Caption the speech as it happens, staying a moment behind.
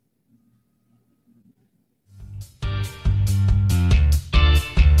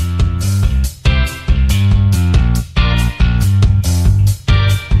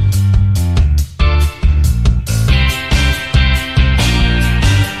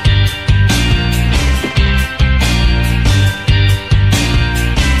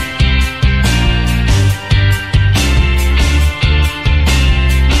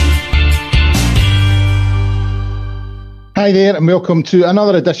there, and welcome to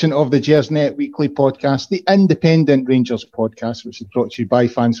another edition of the Gersnet Weekly Podcast, the independent Rangers podcast, which is brought to you by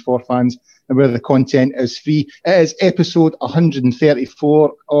fans for fans, and where the content is free. It is episode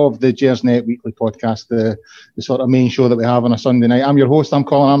 134 of the Gersnet Weekly Podcast, the sort of main show that we have on a Sunday night. I'm your host, I'm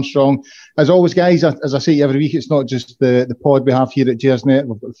Colin Armstrong. As always, guys, as I say every week, it's not just the pod we have here at Gersnet.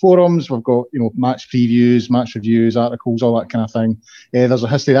 We've got forums, we've got match previews, match reviews, articles, all that kind of thing. There's a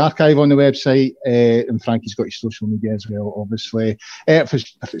history archive on the website, and Frankie's got his social media as well, obviously. If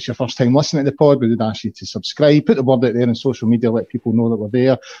it's your first time listening to the pod, we would ask you to subscribe, put the word out there on social media, let people know that we're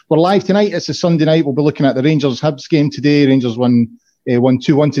there. We're live tonight. It's a Sunday night. We'll be looking at the Rangers-Hibs game today. Rangers won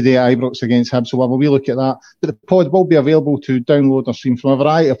 1-2-1 today at Ibrox against Hibs, so we'll have a wee look at that. But the pod will be available to download or stream from a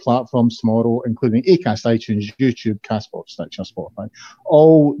variety of platforms tomorrow, including Acast, iTunes, YouTube, Castbox, Stitcher, Spotify,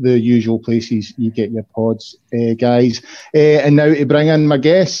 all the usual places you get your pods, guys. And now to bring in my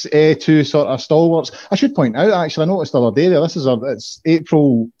guests, two sort of stalwarts. I should point out, actually, I noticed the other day there, it's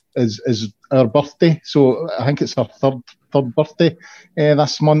April is our birthday, so I think it's our third birthday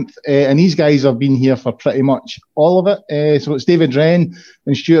this month, and these guys have been here for pretty much all of it. So it's David Wren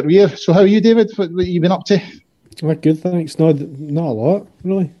and Stuart Weir. So how are you, David? What have you been up to? Well, good, thanks. Not a lot,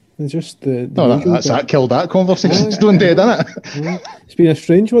 really. It's just that killed that conversation. Stone dead, isn't it? Yeah. It's been a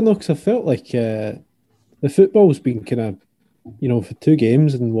strange one though, because I felt like the football's been kind of, for 2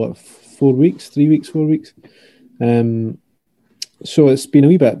 games in 4 weeks, 3 weeks, 4 weeks. So it's been a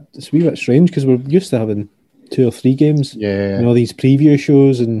wee bit strange because we're used to having 2 or 3 games, and all these preview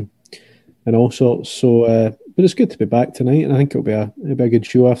shows and all sorts. So, but it's good to be back tonight, and I think it'll be a good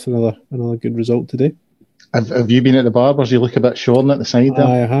show after another good result today. Have you been at the Barbers? You look a bit shorn at the side there.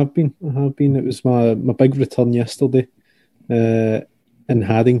 I have been. It was my big return yesterday in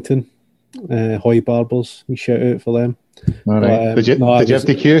Haddington. Hoy Barbers, we shout out for them. All right. Did you have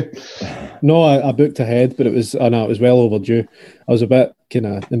to queue? No, I booked ahead, but it was well overdue. I was a bit kind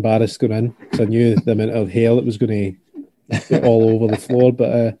of embarrassed going in because I knew the amount of hail it was going to get all over the floor.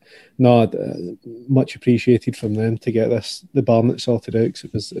 But much appreciated from them to get the Barnet sorted out,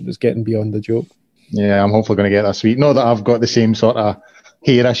 because it was getting beyond the joke. Yeah, I'm hopefully going to get this week. Not that I've got the same sort of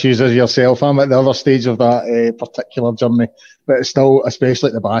hair issues as yourself. I'm at the other stage of that particular journey, but it's still, especially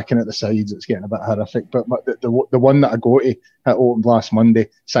at the back and at the sides, it's getting a bit horrific. But the one that I go to, it opened last Monday,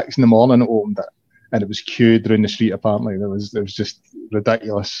 6 a.m, it opened it, and it was queued around the street. Apparently, it was just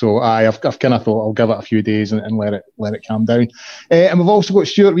ridiculous. So I've kind of thought I'll give it a few days and let it calm down. And we've also got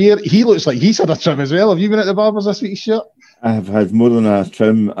Stuart Weir. He looks like he's had a trim as well. Have you been at the Barbers this week, Stuart? I've had more than a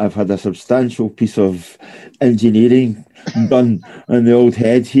trim. I've had a substantial piece of engineering done on the old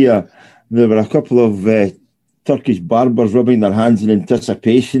head here. There were a couple of Turkish barbers rubbing their hands in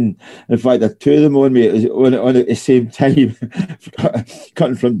anticipation. In fact, the 2 of them on me on at the same time,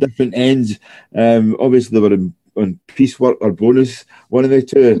 cutting from different ends. Obviously, they were on piecework or bonus, one of the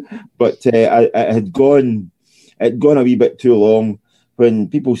 2. But it had gone a wee bit too long. When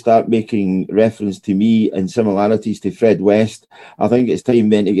people start making reference to me and similarities to Fred West, I think it's time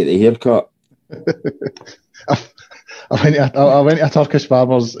then to get the haircut. I went to a Turkish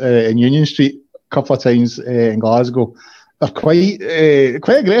barbers in Union Street a couple of times in Glasgow. They're quite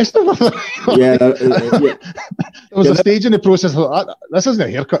aggressive. Yeah. There was a stage in the process. This isn't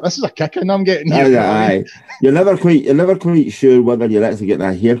a haircut. This is a kicking I'm getting here. Aye. You're never quite sure whether you're actually getting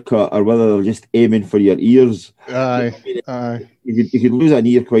a haircut or whether they're just aiming for your ears. Aye. You could lose an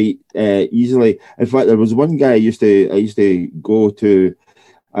ear quite easily. In fact, there was one guy I used to go to.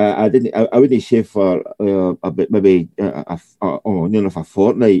 I wouldn't shave for a bit, maybe near enough a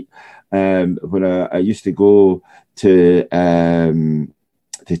fortnight. When I used to go to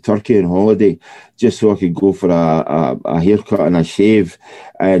Turkey on holiday, just so I could go for a haircut and a shave.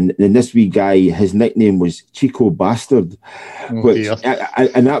 And then this wee guy, his nickname was Chico Bastard, and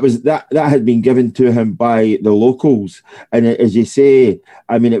that had been given to him by the locals. And as you say,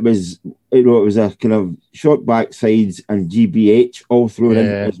 I mean, it was a kind of short backsides and GBH all thrown in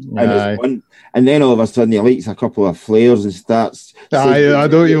as one. And then all of a sudden he lights a couple of flares and starts... I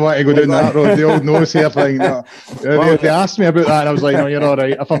don't even want to go down that road, the old nose hair thing. No. They asked me about that and I was like, no, you're all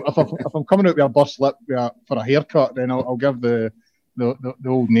right. If I'm coming out with a burst lip for a haircut, then I'll give the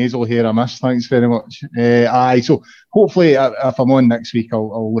old nasal hair a miss. Thanks very much. So hopefully if I'm on next week,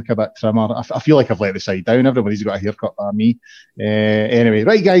 I'll look a bit trimmer. I feel like I've let the side down. Everybody's got a haircut by me. Anyway,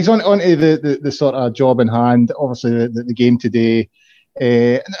 right guys, on to the sort of job in hand. Obviously the game today,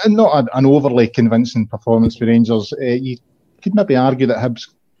 and not an overly convincing performance for Rangers. You could maybe argue that Hibs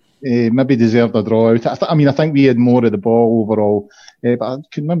maybe deserved a draw out. I think we had more of the ball overall, but I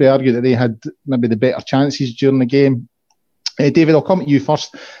could maybe argue that they had maybe the better chances during the game. David, I'll come to you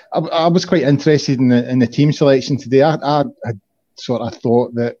first. I was quite interested in the team selection today. I had sort of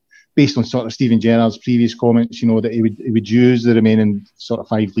thought that, based on sort of Steven Gerrard's previous comments, that he would use the remaining sort of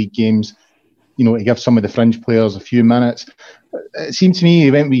 5 league games, to give some of the fringe players a few minutes. It seemed to me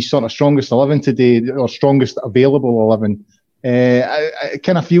he went with sort of strongest 11 today, or strongest available 11. It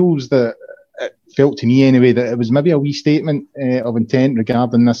kind of feels that, it felt to me anyway, that it was maybe a wee statement of intent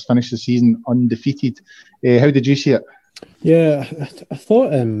regarding this finish the season undefeated. How did you see it? Yeah, I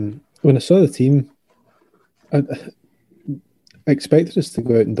thought when I saw the team, I expected us to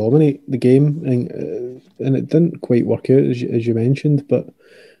go out and dominate the game, and it didn't quite work out as you mentioned. But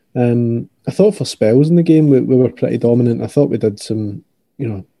I thought for spells in the game we were pretty dominant. I thought we did some,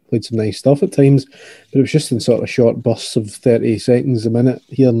 played some nice stuff at times, but it was just in sort of short bursts of 30 seconds a minute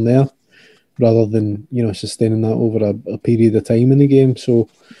here and there, rather than sustaining that over a period of time in the game. So.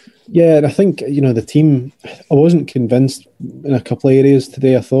 Yeah, and I think, the team, I wasn't convinced in a couple of areas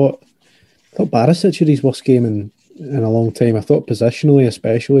today. I thought Barisic had his worst game in a long time. I thought positionally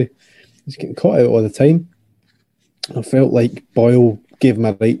especially, he's getting caught out all the time. I felt like Boyle gave him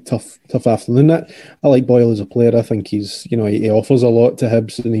a right tough afternoon. I like Boyle as a player. I think he's, he offers a lot to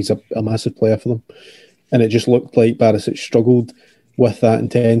Hibs, and he's a massive player for them. And it just looked like Barisic struggled with that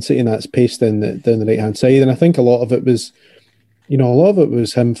intensity and that pace down the right-hand side. And I think a lot of it was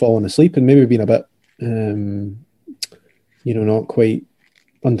him falling asleep and maybe being a bit, not quite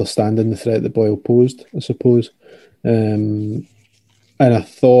understanding the threat that Boyle posed, I suppose. And I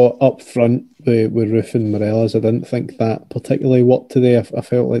thought up front with Roofe and Morelos, I didn't think that particularly worked today. I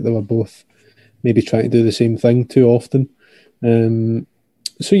felt like they were both maybe trying to do the same thing too often.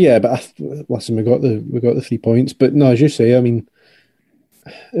 So yeah, but listen, we got the 3 points. But no, as you say, I mean,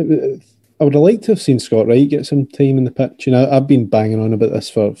 I would have liked to have seen Scott Wright get some time in the pitch. I've been banging on about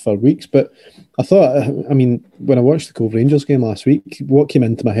this for weeks, but I thought, when I watched the Cove Rangers game last week, what came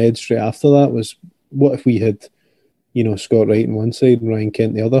into my head straight after that was, what if we had, Scott Wright on one side and Ryan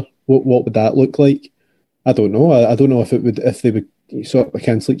Kent the other? What would that look like? I don't know. I don't know if they would sort of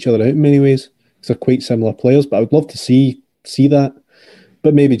cancel each other out in many ways, because they're quite similar players. But I would love to see that.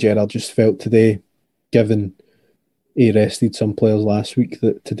 But maybe Gerrard just felt today, given he rested some players last week,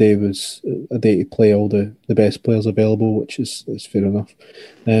 that today was a day to play all the best players available, which is fair enough.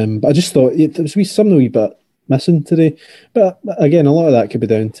 But I just thought there was something a wee bit missing today. But again, a lot of that could be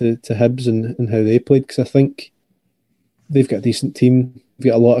down to Hibs and how they played, because I think they've got a decent team.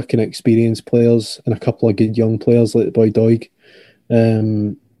 They've got a lot of kind of experienced players and a couple of good young players like the boy Doig.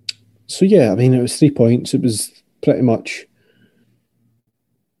 So yeah, it was 3 points. It was pretty much,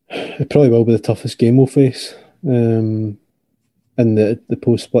 it probably will be the toughest game we'll face. In the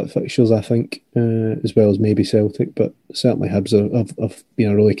post-split fixtures, I think, as well as maybe Celtic, but certainly Hibs have been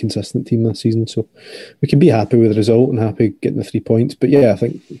a really consistent team this season, so we can be happy with the result and happy getting the 3 points. But yeah, I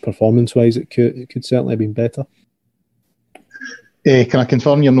think performance-wise it could certainly have been better. Can I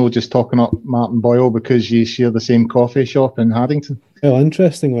confirm you're not just talking up Martin Boyle because you share the same coffee shop in Haddington? Well,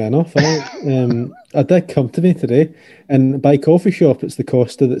 interestingly enough, I did come to me today, and by coffee shop, it's the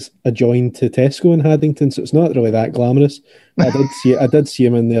Costa that's adjoined to Tesco in Haddington, so it's not really that glamorous. I did see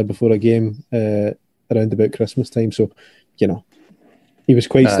him in there before a game around about Christmas time, so he was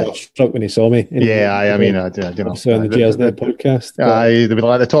quite struck when he saw me. I don't know. So on the Gersnet podcast. They were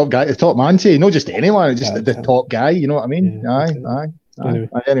like the top guy, the top man, say, not just anyone, just the top guy. You know what I mean? Yeah.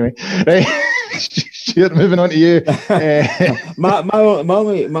 Anyway. Right. Stuart, moving on to you. My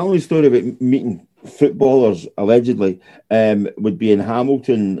only story about meeting footballers allegedly would be in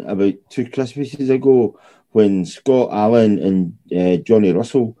Hamilton about 2 Christmases ago, when Scott Allen and Johnny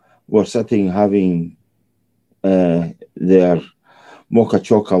Russell were sitting having their mocha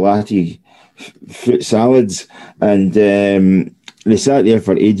chocolate fruit salads, and they sat there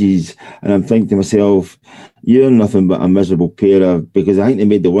for ages, and I'm thinking to myself, you're nothing but a miserable pair of, because I think they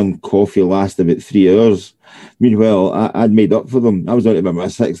made the one coffee last about 3 hours. Meanwhile, I'd made up for them. I was on about my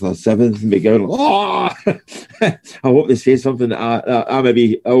 6th or 7th, and be going, I hope they say something that I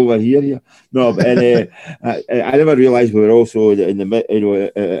maybe overhear here. No, but I never realised we were also in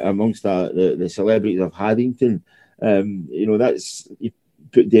the amongst the celebrities of Haddington. That's, you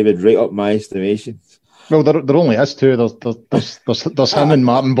put David right up my estimation. Well, there only is 2. There's him and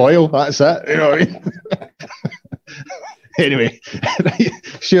Martin Boyle. That's it. You know what I mean? Anyway,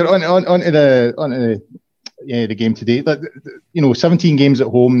 sure. On to the game today. 17 games at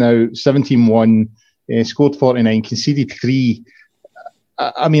home now. 17-1. Scored 49. Conceded 3.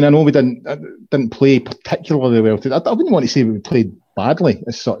 I know we didn't play particularly well today. I wouldn't want to say we played badly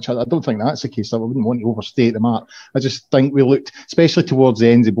as such. I don't think that's the case. I wouldn't want to overstate the mark. I just think we looked, especially towards the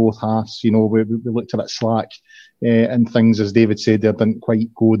ends of both halves, we looked a bit slack. and things, as David said, there didn't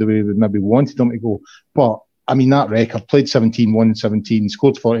quite go the way we maybe wanted them to go. But I mean, that record, played 17, won 17,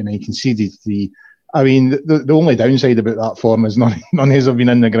 scored 49, conceded 3. I mean, the only downside about that form is none of us have been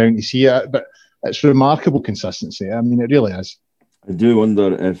in the ground to see it, but it's remarkable consistency. I mean, it really is. I do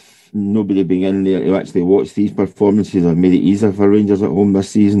wonder if nobody being in there to actually watch these performances have made it easier for Rangers at home this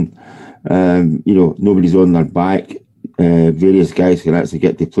season. Nobody's on their back. Various guys can actually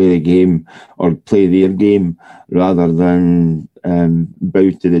get to play the game or play their game rather than bow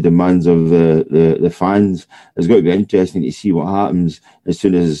to the demands of the fans. It's got to be interesting to see what happens as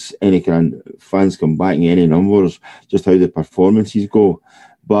soon as any kind of fans come back in any numbers, just how the performances go.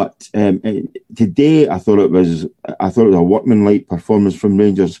 But today, I thought it was a workmanlike performance from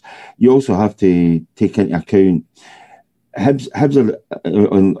Rangers. You also have to take into account Hibs are,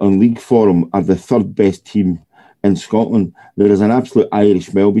 on league form, are the third best team in Scotland. There is an absolute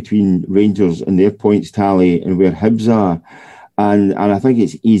Irish mile between Rangers and their points tally and where Hibs are. And I think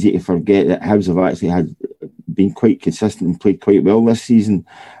it's easy to forget that Hibs have actually been quite consistent and played quite well this season.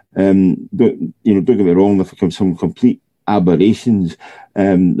 Don't get me wrong, there have become some complete aberrations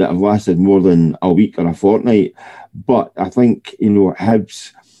that have lasted more than a week or a fortnight. But I think,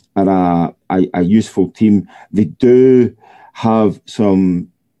 Hibs are a useful team. They do have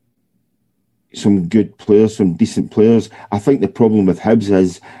some good players, some decent players. I think the problem with Hibs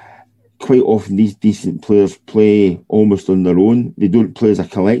is quite often these decent players play almost on their own. They don't play as a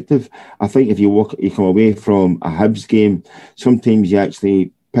collective. I think if you come away from a Hibs game, sometimes you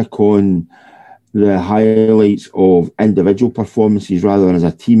actually pick on the highlights of individual performances rather than as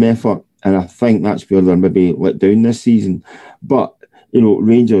a team effort. And I think that's where they're maybe let down this season. But,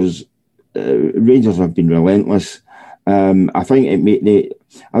 Rangers have been relentless. I think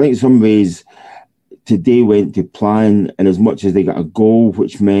in some ways today went to plan, and as much as they got a goal,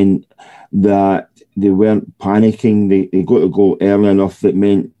 which meant that they weren't panicking, they got a goal early enough that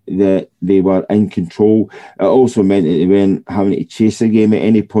meant that they were in control. It also meant that they weren't having to chase the game at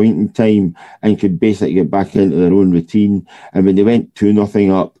any point in time and could basically get back into their own routine. And when they went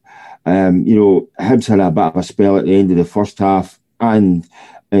 2-0 up, Hibs had a bit of a spell at the end of the first half and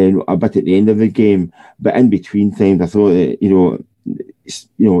a bit at the end of the game. But in between times, I thought that, if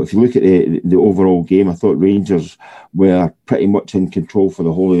you look at the overall game, I thought Rangers were pretty much in control for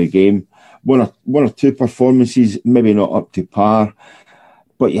the whole of the game. One or two performances, maybe not up to par,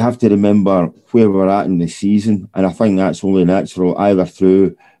 but you have to remember where we're at in the season, and I think that's only natural, either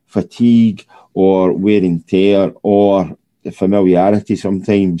through fatigue or wear and tear or the familiarity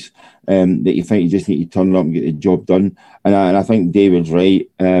sometimes, that you think you just need to turn up and get the job done. And I think David's right,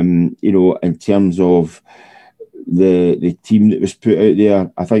 in terms of the team that was put out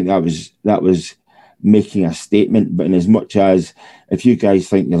there. I think that was making a statement, but in as much as if you guys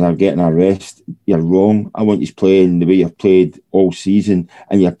think you're getting a rest, you're wrong. I want you playing the way you've played all season,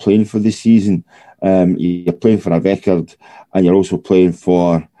 and you're playing for the season. You're playing for a record, and you're also playing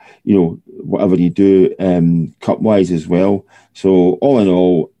for whatever you do cup wise as well. So all in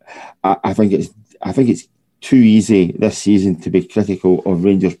all, I think it's too easy this season to be critical of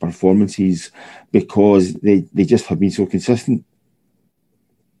Rangers' performances because they just have been so consistent.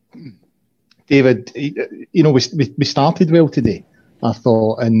 David, we started well today, I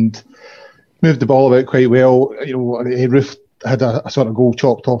thought, and moved the ball about quite well. Roof had a sort of goal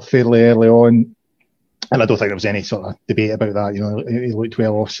chopped off fairly early on, and I don't think there was any sort of debate about that. He looked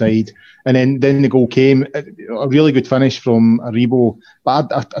well offside, and then the goal came. A really good finish from Aribo, but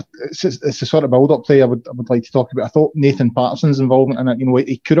it's the sort of build-up play I would like to talk about. I thought Nathan Patterson's involvement in it.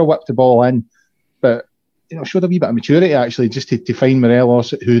 He could have whipped the ball in, but showed a wee bit of maturity actually, just to find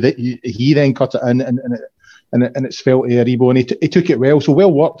Morelos, who he then cut it in, and it's felt to Aribo, and he took it well. So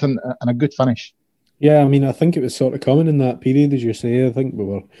well worked and a good finish. Yeah, I mean, I think it was sort of coming in that period, as you say. I think we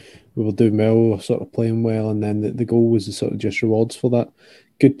were doing well, we were sort of playing well, and then the goal was the sort of just rewards for that.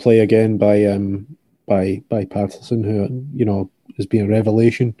 Good play again by Patterson, who has been a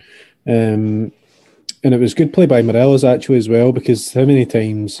revelation, and it was good play by Morelos actually as well, because how many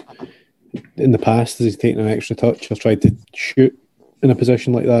times in the past has he taken an extra touch, has tried to shoot in a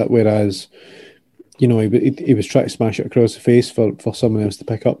position like that, whereas he was trying to smash it across the face for someone else to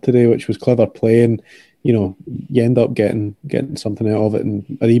pick up today, which was clever play, and you end up getting something out of it. And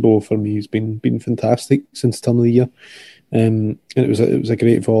Aribo for me has been fantastic since the turn of the year, and it was a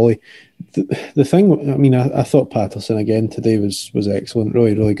great volley. The thing, I mean, I thought Patterson again today was excellent,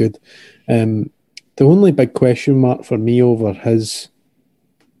 really really good. The only big question mark for me over his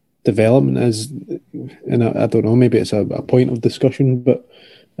development is, and I don't know, maybe it's a point of discussion, but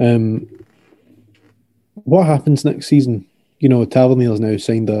what happens next season? Tavernier's now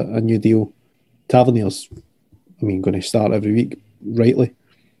signed a new deal. Tavernier's going to start every week, rightly.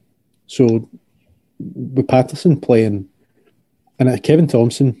 So with Patterson playing, and Kevin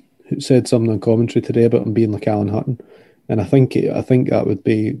Thompson said something on commentary today about him being like Alan Hutton, and I think that would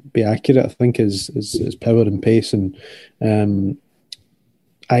be accurate. I think his power and pace and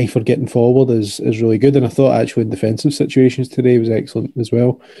eye for getting forward is really good, and I thought actually in defensive situations today was excellent as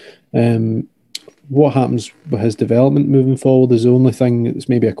well. What happens with his development moving forward is the only thing that's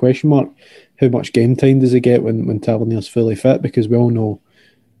maybe a question mark. How much game time does he get when Tavernier's fully fit? Because we all know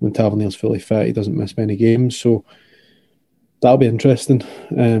when Tavernier's fully fit, he doesn't miss many games. So that'll be interesting.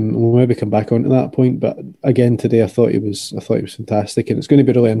 We'll maybe come back onto that point. But again, today I thought he was fantastic, and it's going to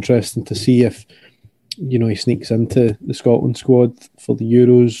be really interesting to see if he sneaks into the Scotland squad for the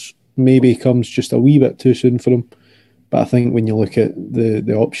Euros. Maybe comes just a wee bit too soon for him. But I think when you look at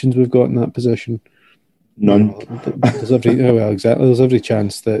the options we've got in that position, none. There's every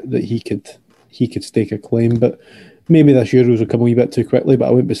chance that he could stake a claim. But maybe this Euros will come a wee bit too quickly. But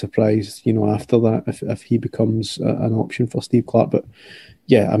I wouldn't be surprised, after that if he becomes an option for Steve Clarke. But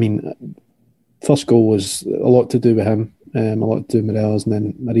yeah, I mean, first goal was a lot to do with him, a lot to do with Morelos, and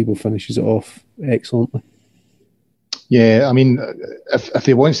then Maribo finishes it off excellently. Yeah, I mean, if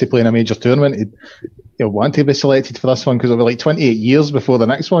he wants to play in a major tournament, he'll want to be selected for this one because it'll be like 28 years before the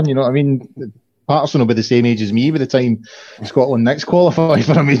next one. You know what I mean? Patterson will be the same age as me by the time Scotland next qualify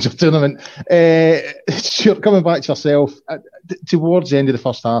for a major tournament. Stuart, coming back to yourself, towards the end of the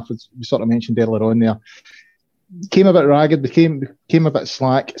first half, as we sort of mentioned earlier on there, came a bit ragged, became a bit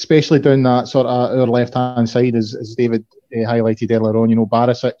slack, especially down that sort of our left-hand side, as David highlighted earlier on.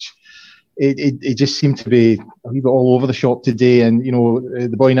 Barisic, it just seemed to be a wee bit all over the shop today. And,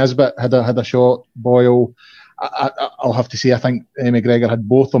 the boy Nisbet had a shot, Boyle. I'll have to say, I think McGregor had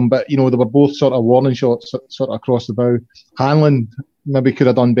both of them, but, they were both sort of warning shots sort of across the bow. Hanlon maybe could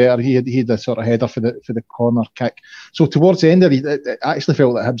have done better. He had a sort of header for the corner kick. So towards the end of it, I actually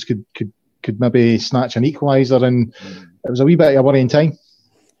felt that Hibs could maybe snatch an equaliser, and it was a wee bit of a worrying time.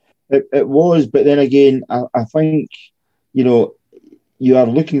 It was, but then again, I think, you are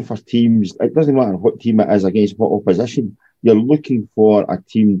looking for teams. It doesn't matter what team it is against what opposition. You're looking for a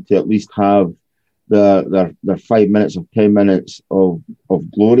team to at least have their 5 minutes or 10 minutes of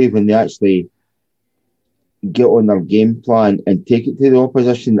glory when they actually get on their game plan and take it to the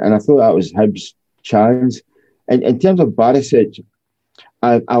opposition. And I thought that was Hibs' chance. And in terms of Barisic,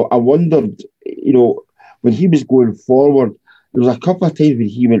 I wondered, when he was going forward, there was a couple of times when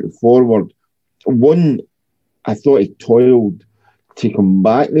he went forward. One, I thought he toiled to come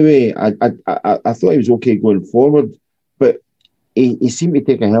back the way. I thought he was okay going forward, but he seemed to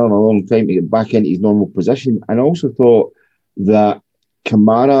take a hell of a long time to get back into his normal position. And I also thought that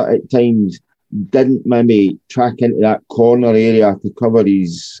Kamara at times didn't maybe track into that corner area to cover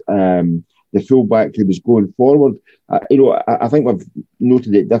his the fullback who was going forward. I think we've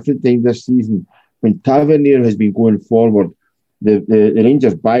noted it different times this season. When Tavernier has been going forward, the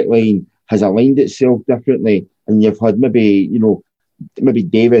Rangers backline has aligned itself differently, and you've had maybe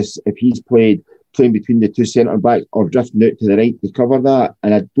Davis, if he's playing between the two centre backs or drifting out to the right to cover that.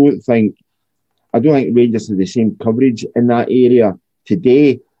 And I don't think Rangers have the same coverage in that area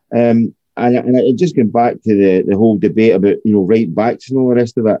today. And it just going back to the whole debate about right backs and all the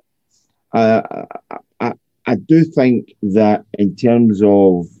rest of it. I do think that in terms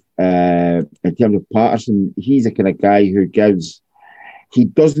of Patterson, he's the kind of guy who he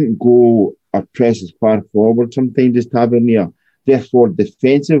doesn't go or press as far forward sometimes as Tavernier. Therefore,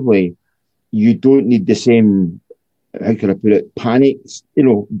 defensively, you don't need the same, how can I put it, panics,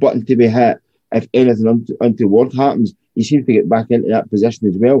 button to be hit if anything untoward happens. He seems to get back into that position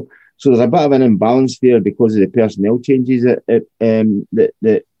as well. So there's a bit of an imbalance there because of the personnel changes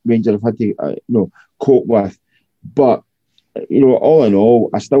that Rangers have had to cope with. But all in all,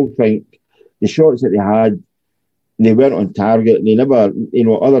 I still think the shots that they had, they weren't on target. They never,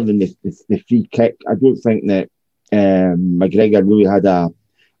 other than the free kick, I don't think that McGregor really had a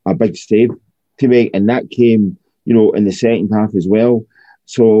big save to make, and that came, in the second half as well.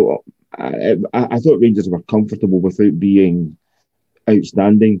 So I thought Rangers were comfortable without being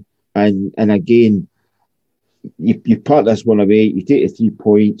outstanding. And again, you put this one away, you take the 3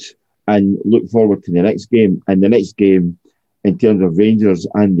 points and look forward to the next game. And the next game, in terms of Rangers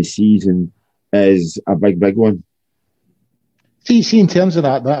and the season, is a big one. See, in terms of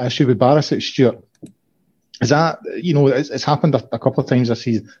that issue with Barisic, Stuart, is that, it's happened a couple of times this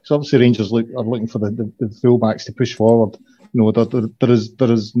season. So obviously Rangers are looking for the fullbacks to push forward. There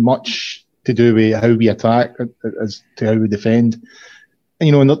is much to do with how we attack as to how we defend.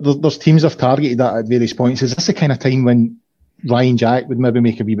 And, there's teams have targeted that at various points. Is this the kind of time when Ryan Jack would maybe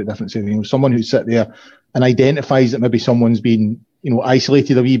make a wee bit difference. You know, someone who'd sit there and identifies that maybe someone's been, you know,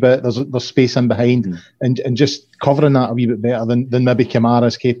 isolated a wee bit. There's space in behind, and just covering that a wee bit better than maybe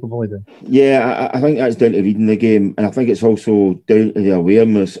Kamara's capable of doing. Yeah, I think that's down to reading the game, and I think it's also down to the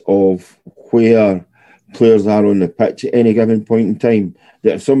awareness of where players are on the pitch at any given point in time.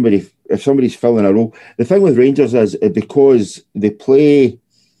 That if somebody's filling a role, the thing with Rangers is because they play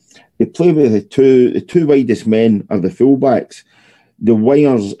with the two widest men are the fullbacks. The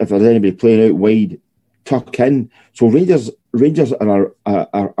wingers, if there's anybody playing out wide, tuck in. So Rangers are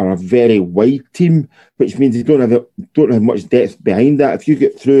a very wide team, which means they don't have much depth behind that. If you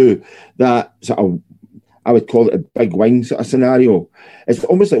get through that sort of, I would call it a big wing sort of scenario. It's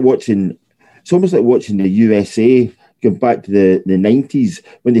almost like watching the USA going back to the 90s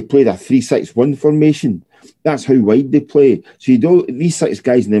when they played a 3-6-1 formation. That's how wide they play. So these 6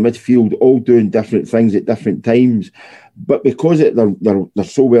 guys in the midfield all doing different things at different times. But because they're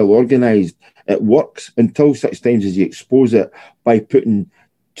so well organised, it works until such times as you expose it by putting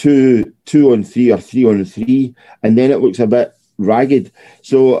 2 on 3 or 3 on 3, and then it looks a bit ragged.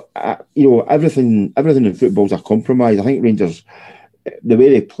 So everything in football is a compromise. I think Rangers, the way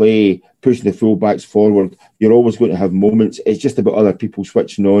they play, pushing the fullbacks forward, you're always going to have moments. It's just about other people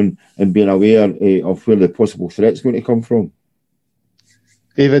switching on and being aware of where the possible threat's going to come from.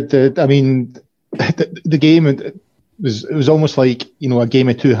 David, the game, it was almost like, you know, a game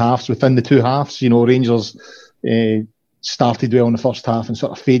of two halves within the two halves. You know, Rangers started well in the first half and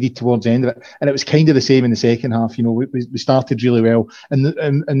sort of faded towards the end of it, and it was kind of the same in the second half. You know, we started really well, and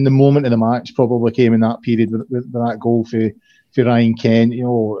the moment of the match probably came in that period with that goal for Ryan Kent. You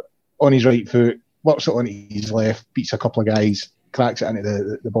know, on his right foot, works it on his left, beats a couple of guys, cracks it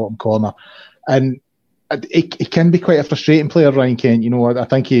into the bottom corner, and it can be quite a frustrating player, Ryan Kent. You know, I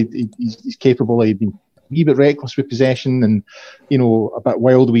think he's capable of being a wee bit reckless with possession and, you know, a bit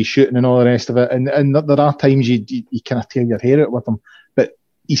wild with shooting and all the rest of it. And there are times you kind of tear your hair out with him, but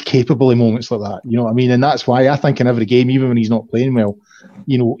he's capable of moments like that. You know what I mean? And that's why I think in every game, even when he's not playing well,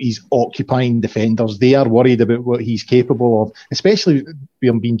 you know, he's occupying defenders. They are worried about what he's capable of, especially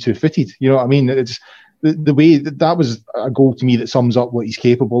being two-footed. You know what I mean? It's the way that was a goal to me that sums up what he's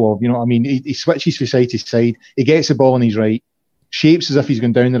capable of. You know what I mean? He switches from side to side. He gets the ball on his right, shapes as if he's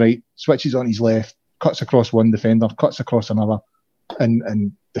going down the right, switches on his left, cuts across one defender, cuts across another,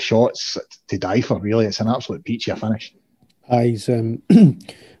 and the shots to die for, really. It's an absolute peachy finish. He's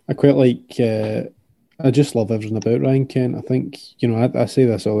I quite like, I just love everything about Ryan Kent. I think, you know, I say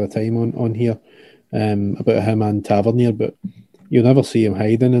this all the time on here about him and Tavernier, but you'll never see him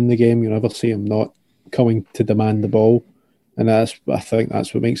hiding in the game. You'll never see him not coming to demand the ball. And I think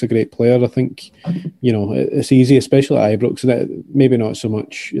that's what makes a great player. I think, you know, it's easy, especially at Ibrox. Maybe not so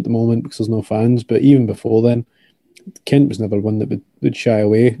much at the moment because there's no fans, but even before then, Kent was never one that would shy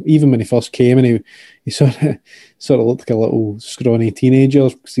away. Even when he first came, and he sort of looked like a little scrawny teenager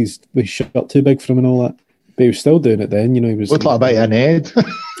because his shirt too big for him and all that. But he was still doing it then. You know, he was looked like a bit of an head.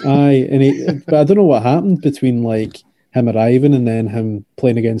 Aye, but I don't know what happened between like him arriving and then him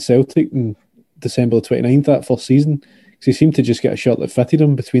playing against Celtic in December 29th, that first season. He seemed to just get a shirt that fitted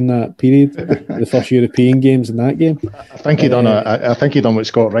him between that period, the first European games and that game. I think he done what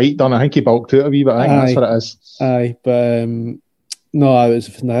Scott Wright done. I think he bulked out a wee bit. I think that's what it is. Aye, but no, it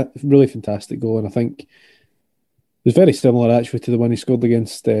was a really fantastic goal, and I think it was very similar actually to the one he scored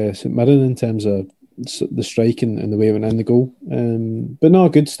against St Mirren in terms of the strike and the way it went in the goal. But no,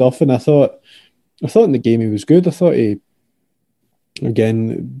 good stuff. And I thought in the game he was good. I thought he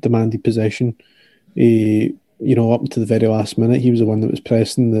again demanded possession. He, you know, up to the very last minute, he was the one that was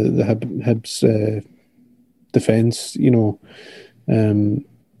pressing the Hibs defence. You know,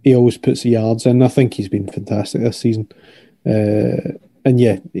 he always puts the yards in. I think he's been fantastic this season. And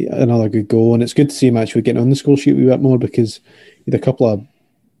yeah, another good goal. And it's good to see him actually getting on the score sheet a wee bit more, because he had a couple of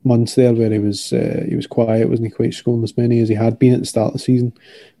months there where he was quiet, wasn't he, quite scoring as many as he had been at the start of the season.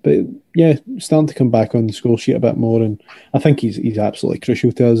 But yeah, starting to come back on the score sheet a bit more, and I think he's absolutely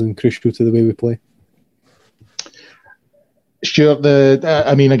crucial to us and crucial to the way we play. Stuart,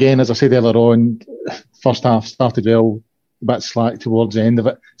 again, as I said earlier on, first half started well, a bit slack towards the end of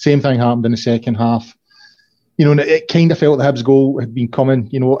it. Same thing happened in the second half. You know, and it kind of felt the Hibs goal had been coming,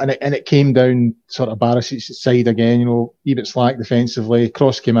 you know, and it came down sort of Barisic side again, you know, a bit slack defensively.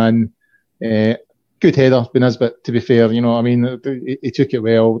 Cross came in, good header, Nisbet, to be fair, you know, I mean, he took it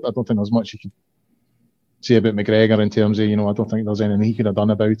well. I don't think there's much you could say about McGregor in terms of, you know, I don't think there's anything he could have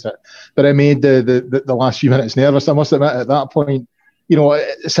done about it. But it made the last few minutes nervous, I must admit. At that point, you know,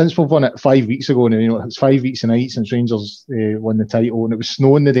 since we've won it 5 weeks ago now, you know, it's 5 weeks tonight since Rangers won the title, and it was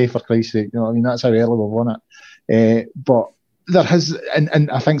snowing the day, for Christ's sake. You know, I mean, that's how early we've won it. But there has, and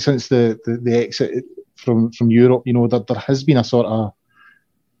I think since the exit from Europe, there has been a sort of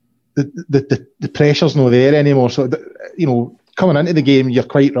the pressure's not there anymore. So coming into the game, you're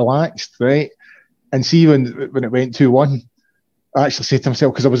quite relaxed, right? And see when it went 2-1, I actually said to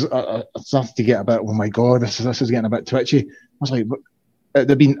myself, because I started to get a bit, oh my god, this is getting a bit twitchy. I was like, it'd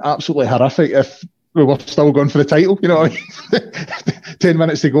have been absolutely horrific if we were still going for the title. You know what I mean? 10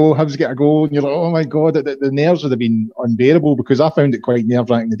 minutes to go, Hibs get a goal, and you're like, oh my god, the nerves would have been unbearable, because I found it quite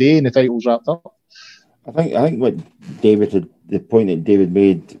nerve-wracking the day and the title's wrapped up. I think what the point that David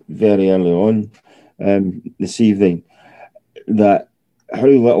made very early on this evening, that how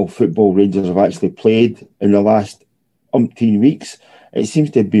little football Rangers have actually played in the last umpteen weeks, it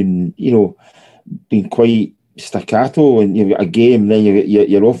seems to have been quite staccato, and you've got a game, then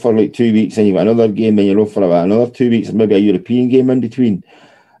you're off for like 2 weeks, and you've got another game, then you're off for about another 2 weeks, and maybe a European game in between.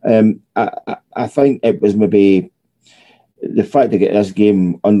 I think it was maybe the fact to get this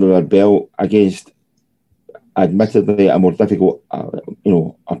game under their belt against admittedly a more difficult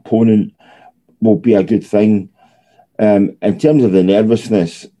opponent will be a good thing. In terms of the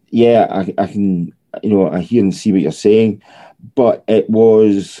nervousness, I can I hear and see what you're saying, but it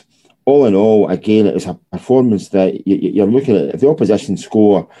was, all in all, again, it was a performance that you're looking at. If the opposition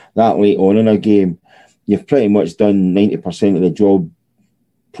score that late on in a game, you've pretty much done 90% of the job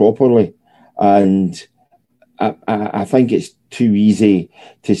properly. And I think it's too easy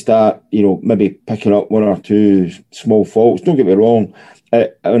to start, maybe picking up one or two small faults. Don't get me wrong.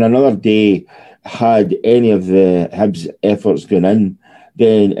 On another day, had any of the Hibs efforts gone in,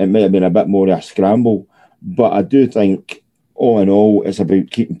 then it might have been a bit more of a scramble. But I do think, all in all, it's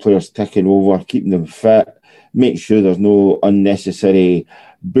about keeping players ticking over, keeping them fit, make sure there's no unnecessary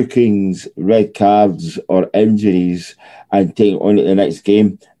bookings, red cards or injuries, and take it on to the next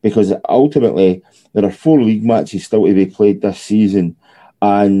game. Because ultimately, there are 4 league matches still to be played this season.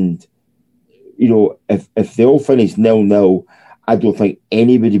 And, if they all finish 0-0, I don't think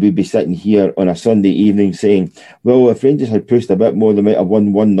anybody would be sitting here on a Sunday evening saying, well, if Rangers had pushed a bit more, they might have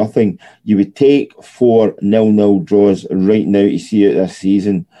won 1-0. You would take 4 0-0 draws right now to see it this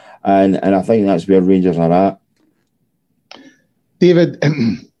season. And I think that's where Rangers are at. David,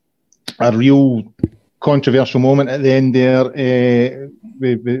 a real controversial moment at the end there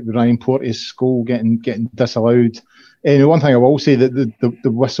with Ryan Porteous' goal getting disallowed. And one thing I will say, that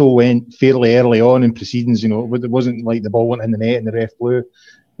the whistle went fairly early on in proceedings. It wasn't like the ball went in the net and the ref blew.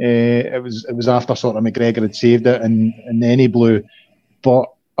 It was after sort of McGregor had saved it and then he blew.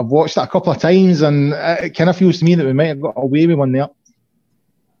 But I've watched it a couple of times, and it kind of feels to me that we might have got away with one there.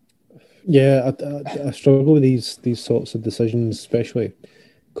 Yeah, I struggle with these sorts of decisions, especially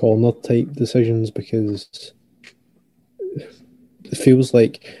corner type decisions, because I feel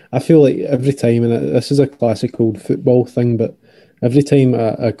like every time, and this is a classic old football thing, but every time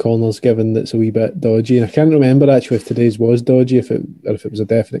a corner's given that's a wee bit dodgy, and I can't remember actually if today's was dodgy, if it was a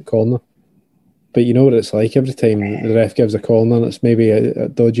definite corner. But you know what it's like, every time the ref gives a corner and it's maybe a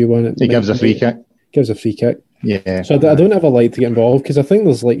dodgy one, he gives a free kick. Gives a free kick. Yeah. So I don't ever like to get involved, because I think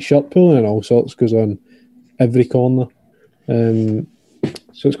there's like shirt pulling and all sorts goes on every corner.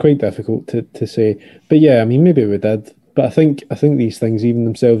 So it's quite difficult to say. But yeah, I mean, maybe we did. But I think these things even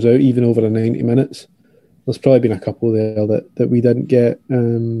themselves out, even over the 90 minutes. There's probably been a couple there that we didn't get.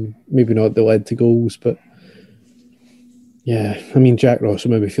 Maybe not that led to goals, but yeah, I mean, Jack Ross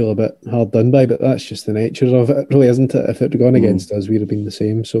will maybe feel a bit hard done by, but that's just the nature of it, really, isn't it? If it had gone against us, we'd have been the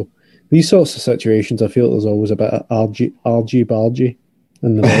same. So these sorts of situations, I feel there's always a bit of argy-bargy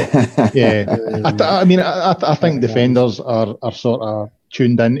in the net. Yeah. I think defenders are sort of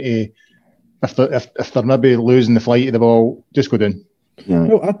tuned into, if they're maybe losing the flight of the ball, just go down. Yeah.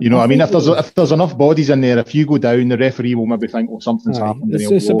 Well, if there's enough bodies in there, if you go down, the referee will maybe think, something's happened.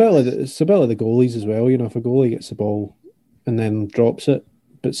 It's a bit like the goalies as well. If a goalie gets the ball and then drops it,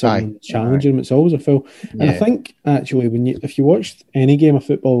 but someone's challenging him, it's always a foul. And I think actually, if you watched any game of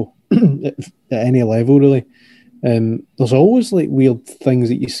football at any level, really, there's always like weird things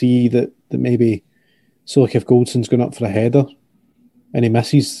that you see that maybe. So like if Goldson's going up for a header and he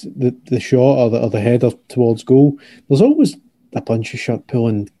misses the shot or the header towards goal, there's always a bunch of shirt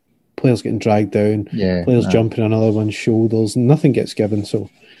pulling, players getting dragged down, players jumping on other one's shoulders, and nothing gets given. So,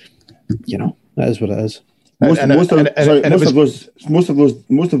 that is what it is. Most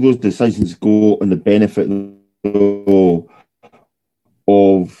of those decisions go on the benefit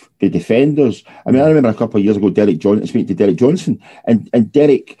of the defenders. I mean, I remember a couple of years ago, speaking to Derek Johnson, and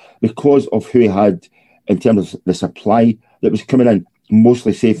Derek, because of who he had in terms of the supply that was coming in,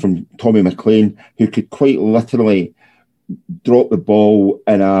 mostly say from Tommy McLean, who could quite literally drop the ball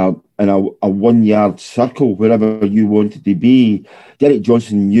in in a 1 yard circle wherever you wanted to be. Derek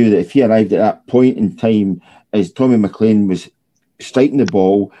Johnson knew that if he arrived at that point in time as Tommy McLean was striking the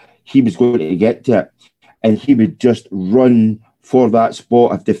ball, he was going to get to it, and he would just run for that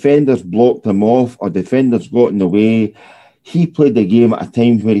spot. If defenders blocked him off or defenders got in the way, he played the game at a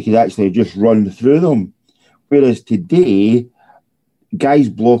time where he could actually just run through them. Whereas today, guys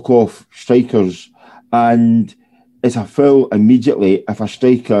block off strikers and it's a foul immediately if a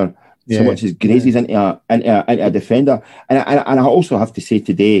striker so much as grazes into a defender. And I also have to say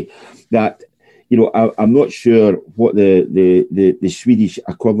today that, you know, I'm not sure what the Swedish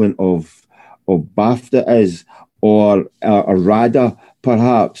equivalent of BAFTA is, or RADA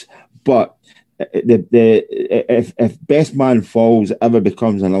perhaps, but if best man falls ever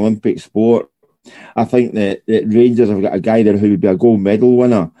becomes an Olympic sport, I think that Rangers have got a guy there who would be a gold medal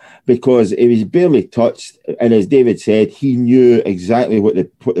winner, because he was barely touched, and as David said, he knew exactly what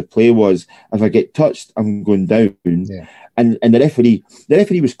the play was. If I get touched, I'm going down. Yeah. And the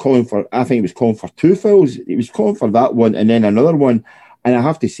referee was calling for, I think he was calling for 2 fouls. He was calling for that one and then another one, and I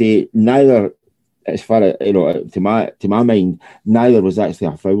have to say, neither, as far as, you know, to my mind, neither was actually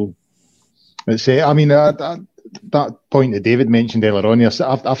a foul. I mean, that point that David mentioned earlier on,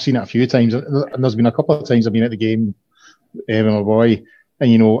 I've seen it a few times, and there's been a couple of times I've been at the game with my boy,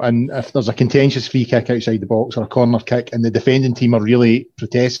 and, you know, and if there's a contentious free kick outside the box or a corner kick and the defending team are really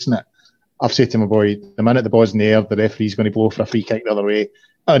protesting it, I've said to my boy, the minute the ball's in the air, the referee's going to blow for a free kick the other way.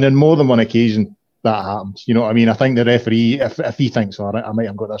 And on more than one occasion, that happens. You know what I mean? I think the referee, if he thinks, all right, I might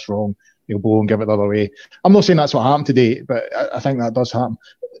have got this wrong, he'll blow and give it the other way. I'm not saying that's what happened today, but I think that does happen.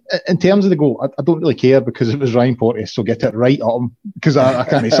 In terms of the goal, I don't really care, because it was Ryan Porteous, so get it right at him, because I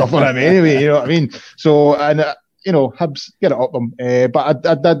can't suffer him anyway, you know what I mean? So, and you know, Hibs, get it up them. But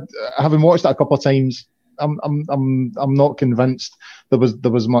I did, having watched it a couple of times, I'm not convinced there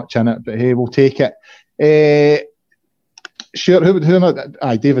was much in it, but hey, we'll take it. Stuart,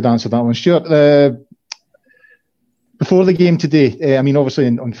 David answered that one. Stuart, before the game today, I mean, obviously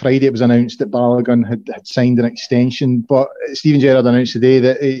on Friday it was announced that Balogun had signed an extension, but Steven Gerrard announced today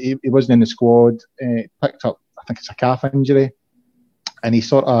that he wasn't in the squad. Picked up, I think it's a calf injury, and he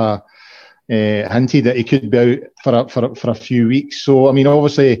sort of hinted that he could be out for a few weeks. So, I mean,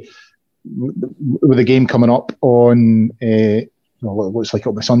 obviously, with the game coming up on looks like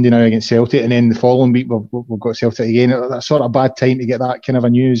it'll be Sunday now against Celtic, and then the following week we've got Celtic again. That's sort of a bad time to get that kind of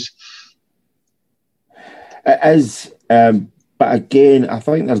a news. It is, but again, I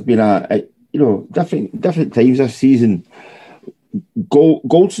think there's been a different times this season.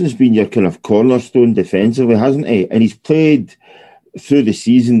 Goldson's been your kind of cornerstone defensively, hasn't he? And he's played through the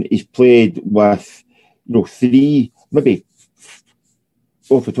season. He's played with 3, maybe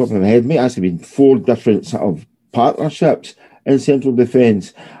off the top of my head, may actually been 4 different sort of partnerships in central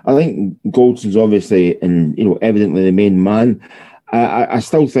defence. I think Goldson's obviously and evidently the main man. I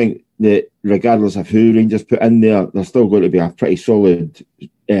still think that regardless of who Rangers put in there, there's still going to be a pretty solid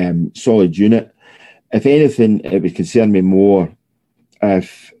unit. If anything, it would concern me more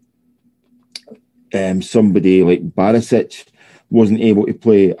if somebody like Barisic wasn't able to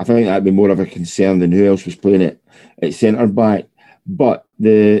play. I think that'd be more of a concern than who else was playing at centre back. But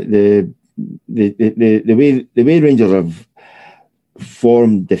the way Rangers have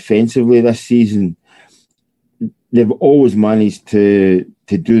formed defensively this season, they've always managed to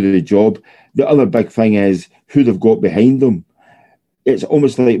do the job. The other big thing is who they've got behind them. It's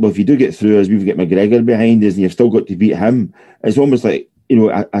almost like, well, if you do get through us, we've got McGregor behind us and you've still got to beat him. It's almost like,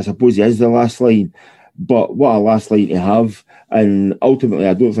 I suppose he is the last line, but what a last line to have. And ultimately,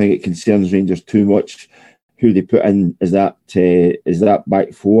 I don't think it concerns Rangers too much who they put in as that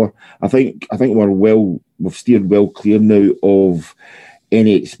back 4. I think we've steered well clear now of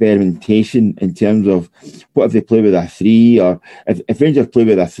any experimentation in terms of what if they play with a 3, or if Rangers play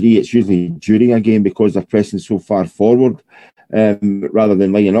with a 3, it's usually during a game because they're pressing so far forward rather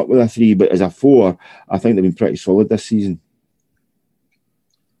than lining up with a 3. But as a 4, I think they've been pretty solid this season.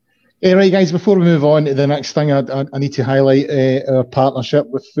 Right, guys, before we move on to the next thing, I need to highlight our partnership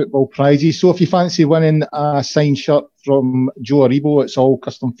with Football Prizes. So if you fancy winning a signed shirt from Joe Aribo, it's all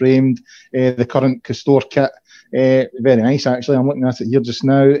custom framed, the current Castore kit. Very nice, actually. I'm looking at it here just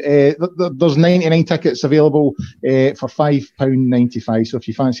now. There's 99 tickets available for £5.95. So if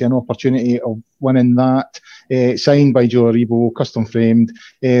you fancy an opportunity of winning that, signed by Joe Aribo, custom framed,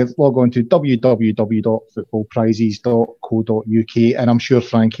 log on to www.footballprizes.co.uk, and I'm sure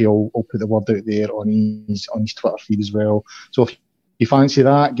Frankie will put the word out there on his Twitter feed as well. So if you fancy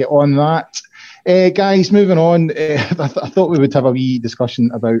that, get on that. Guys, moving on, I thought we would have a wee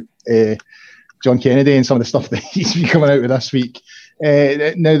discussion about John Kennedy and some of the stuff that he's been coming out with this week.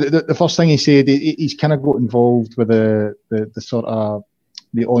 Now, the first thing he said, he's kind of got involved with the sort of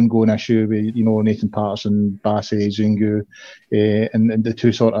the ongoing issue with, Nathan Patterson, Bassey, Zungu, and the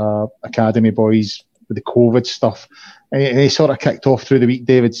two sort of academy boys with the COVID stuff. And he sort of kicked off through the week,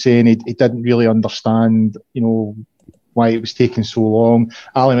 David, saying he didn't really understand, why it was taking so long.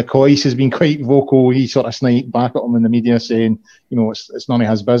 Ali McCoy has been quite vocal. He sort of sniped back at him in the media saying, it's none of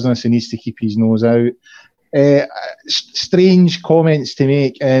his business. He needs to keep his nose out. Strange comments to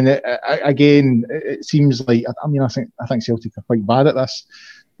make, and again, it seems like I think Celtic are quite bad at this,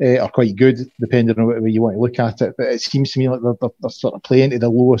 or quite good, depending on what way you want to look at it. But it seems to me like they're sort of playing to the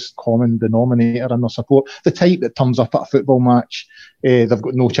lowest common denominator in their support. The type that turns up at a football match, they've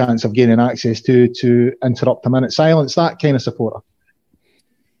got no chance of gaining access to interrupt a minute silence. That kind of supporter.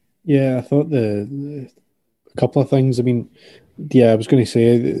 Yeah, I thought a couple of things. I was going to say,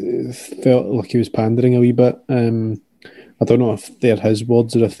 it felt like he was pandering a wee bit. I don't know if they're his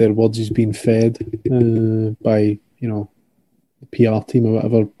words or if they're words he's been fed by, the PR team or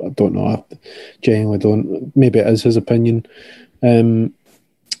whatever. I don't know. I genuinely don't. Maybe it is his opinion.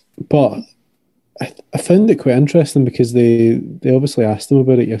 But I found it quite interesting because they obviously asked him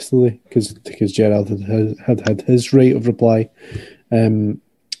about it yesterday because Gerrard had his right of reply. And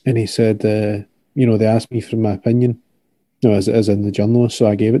he said, they asked me for my opinion. No, as in the journalist, so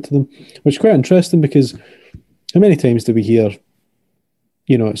I gave it to them, which is quite interesting because how many times do we hear,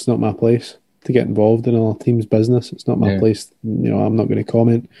 it's not my place to get involved in our team's business. It's not my place. I'm not going to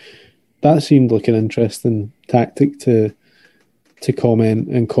comment. That seemed like an interesting tactic to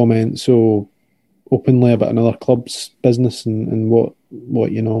comment so openly about another club's business and what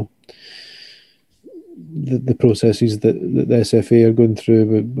the processes that the SFA are going through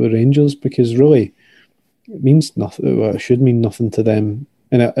with Rangers, because really, it means nothing. Well, it should mean nothing to them,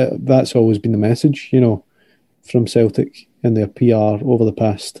 and that's always been the message, from Celtic and their PR over the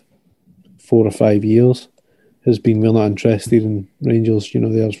past 4 or 5 years has been, we're not interested in Rangers.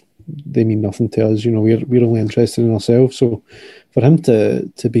 They mean nothing to us. We're only interested in ourselves. So for him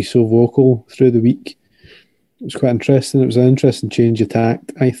to be so vocal through the week, it was quite interesting. It was an interesting change of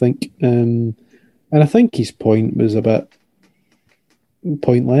tact, I think, and I think his point was a bit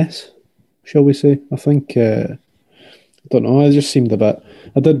pointless, shall we say. I think, I don't know, it just seemed a bit...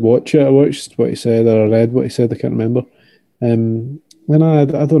 I did watch it. I watched what he said, or I read what he said, I can't remember. And I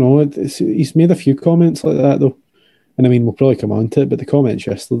don't know, he's made a few comments like that, though. And we'll probably come on to it, but the comments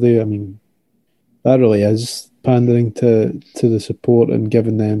yesterday, that really is pandering to the support and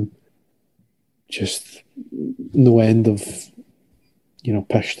giving them just no end of,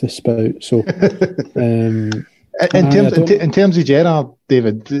 pish to spout. So... In terms of Gerrard,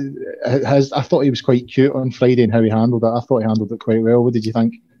 David, I thought he was quite cute on Friday and how he handled it. I thought he handled it quite well. What did you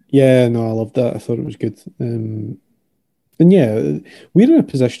think? Yeah, no, I loved that. I thought it was good. And yeah, we're in a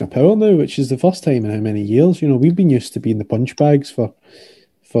position of power now, which is the first time in how many years? We've been used to being the punch bags for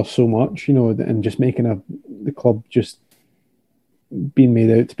so much, and just making the club just being made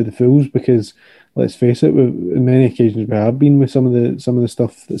out to be the fools, because let's face it, in many occasions we have been with some of the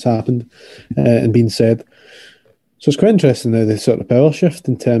stuff that's happened and been said. So it's quite interesting now, the sort of power shift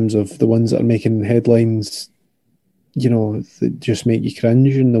in terms of the ones that are making headlines, that just make you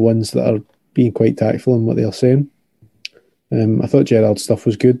cringe, and the ones that are being quite tactful in what they're saying. I thought Gerrard's stuff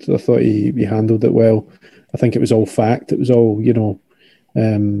was good. I thought he handled it well. I think it was all fact. It was all,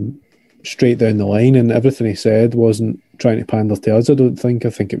 straight down the line, and everything he said wasn't trying to pander to us, I don't think.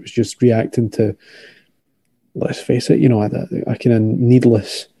 I think it was just reacting to, let's face it, a kind of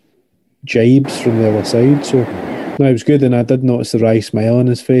needless jibes from the other side. So no, it was good, and I did notice the wry smile on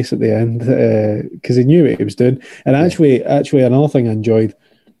his face at the end because he knew what he was doing. And actually, another thing I enjoyed,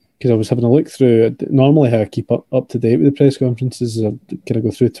 because I was having a look through. Normally, how I keep up to date with the press conferences is I kind of go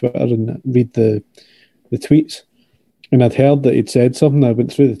through Twitter and read the tweets. And I'd heard that he'd said something. I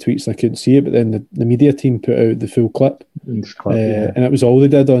went through the tweets and I couldn't see it, but then the media team put out the full clip, and it was all they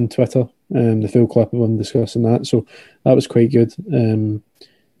did on Twitter. The full clip of him discussing that, so that was quite good.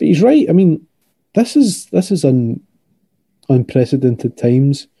 But he's right. This is unprecedented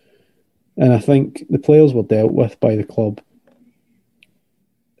times, and I think the players were dealt with by the club.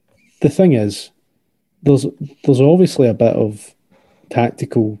 The thing is, there's obviously a bit of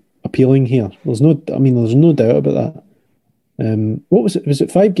tactical appealing here. There's no doubt about that. What was it? Was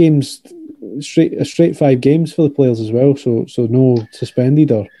it 5 games straight 5 games for the players as well? So no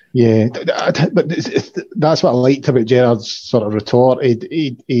suspended or? Yeah, but that's what I liked about Gerrard's sort of retort.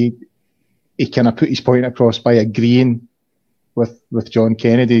 He kind of put his point across by agreeing with John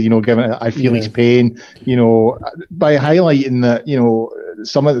Kennedy, given it, I feel his pain, by highlighting that,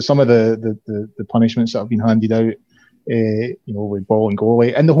 some of the punishments that have been handed out with ball and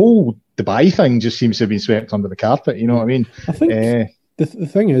goalie. And the whole Dubai thing just seems to have been swept under the carpet, you know what I mean? I think the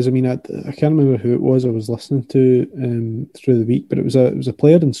thing is, I mean, I can't remember who it was I was listening to through the week, but it was a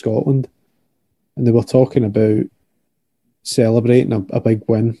player in Scotland, and they were talking about celebrating a big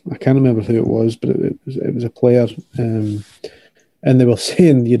win. I can't remember who it was, but it was a player, and they were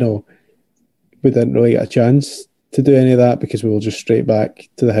saying, we didn't really get a chance to do any of that because we were just straight back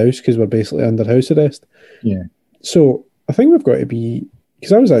to the house because we're basically under house arrest. Yeah. So I think we've got to be,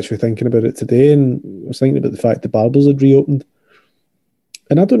 because I was actually thinking about it today, and I was thinking about the fact the Barbers had reopened.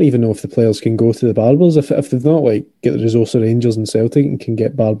 And I don't even know if the players can go to the Barbers if they've not get the resource of Rangers and Celtic and can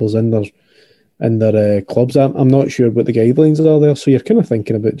get Barbers in their clubs. I'm not sure what the guidelines are there. So you're kind of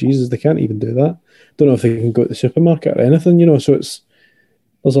thinking about, Jesus, they can't even do that. Don't know if they can go to the supermarket or anything, So there's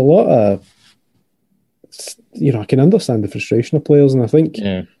a lot of, I can understand the frustration of players, and I think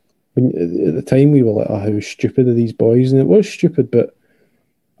when at the time we were like, how stupid are these boys? And it was stupid, but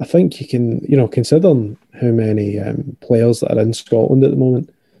I think you can, considering how many players that are in Scotland at the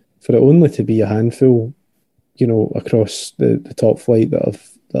moment, for it only to be a handful, across the top flight that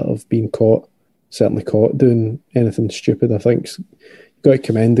have been certainly caught doing anything stupid, I think you've got to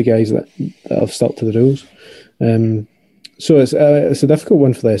commend the guys that have stuck to the rules. So it's a difficult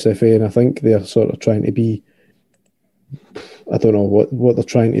one for the SFA, and I think they're sort of trying to be, I don't know what they're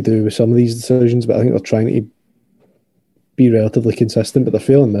trying to do with some of these decisions, but I think they're trying to be relatively consistent, but they're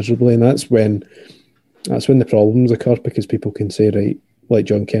failing miserably, and that's when the problems occur, because people can say, right, like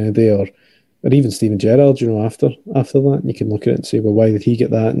John Kennedy or even Steven Gerrard, after that, and you can look at it and say, well, why did he get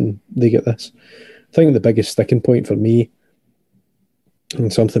that and they get this? I think the biggest sticking point for me,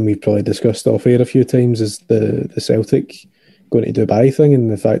 and something we've probably discussed off air a few times, is the Celtic going to Dubai thing, and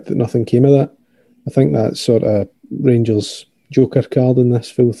the fact that nothing came of that. I think that's sort of Rangers' joker card in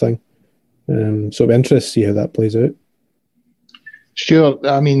this full thing. So it'll be interesting to see how that plays out. Sure.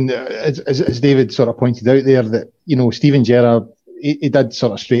 I mean, as David sort of pointed out there, that, Steven Gerrard, he did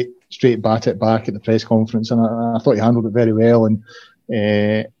sort of straight bat it back at the press conference, and I thought he handled it very well. And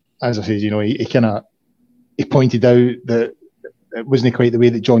as I said, he pointed out that it wasn't quite the way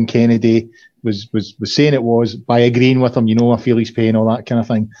that John Kennedy was saying it was, by agreeing with him, I feel his pain, all that kind of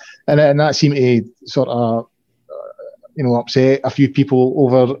thing. And that seemed to sort of, upset a few people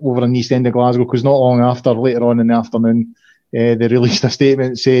over in the East End of Glasgow, because not long after, later on in the afternoon, they released a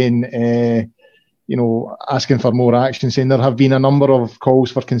statement saying, asking for more action, saying there have been a number of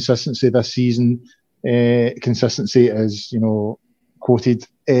calls for consistency this season. Consistency is, quoted,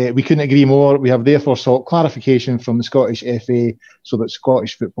 we couldn't agree more. We have therefore sought clarification from the Scottish FA so that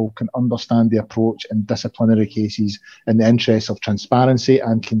Scottish football can understand the approach in disciplinary cases in the interests of transparency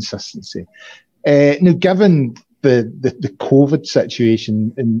and consistency. Now, given the COVID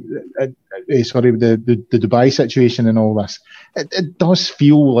situation and the Dubai situation and all this, it does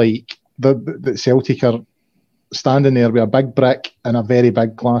feel like that Celtic are standing there with a big brick in a very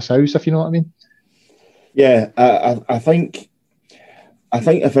big glass house, if you know what I mean. Yeah, I think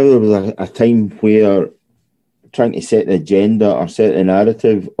if there was a time where trying to set the agenda or set the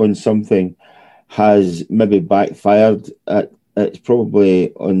narrative on something has maybe backfired, it's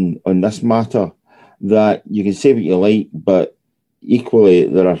probably on this matter, that you can say what you like, but equally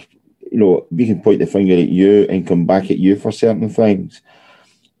there are, we can point the finger at you and come back at you for certain things,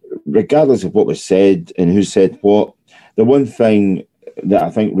 regardless of what was said and who said what. The one thing that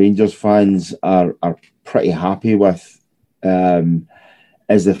I think Rangers fans are pretty happy with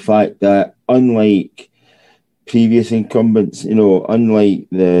is the fact that, unlike previous incumbents, unlike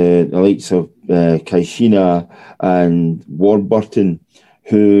the likes of Kaishina and Warburton,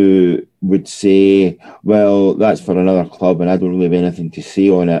 who would say, well, that's for another club and I don't really have anything to say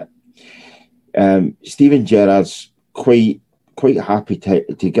on it. Steven Gerrard's quite happy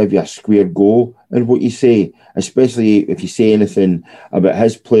to give you a square go in what you say, especially if you say anything about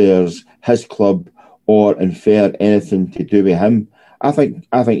his players, his club, or infer anything to do with him. I think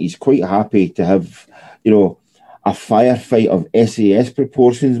he's quite happy to have, a firefight of SAS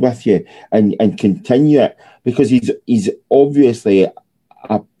proportions with you and continue it, because he's obviously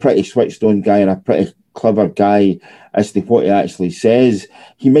a pretty switched on guy and a pretty clever guy as to what he actually says.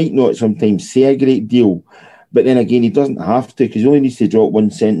 He might not sometimes say a great deal, but then again, he doesn't have to, because he only needs to drop one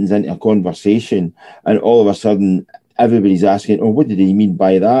sentence into a conversation and all of a sudden everybody's asking, oh, what did he mean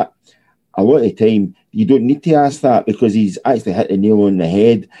by that? A lot of the time, you don't need to ask that, because he's actually hit the nail on the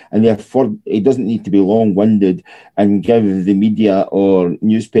head, and therefore he doesn't need to be long-winded and give the media or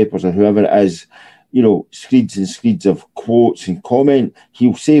newspapers or whoever it is, screeds and screeds of quotes and comment.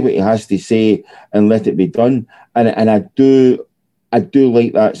 He'll say what he has to say and let it be done. And I do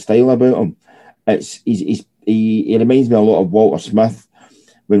like that style about him. He's he reminds me a lot of Walter Smith,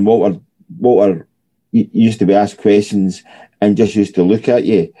 when Walter used to be asked questions and just used to look at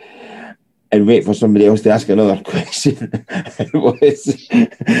you and wait for somebody else to ask another question.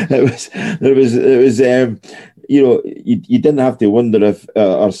 You didn't have to wonder if,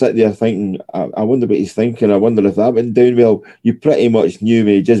 or sit there thinking, I wonder what he's thinking, I wonder if that went down well. You pretty much knew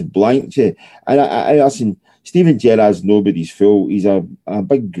me, he just blanked you. And I listen, Steven Gerrard's nobody's fool. He's a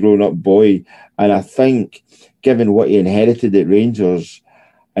big grown-up boy. And I think, given what he inherited at Rangers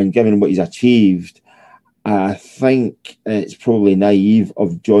and given what he's achieved, I think it's probably naive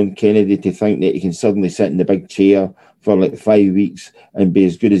of John Kennedy to think that he can suddenly sit in the big chair for like 5 weeks and be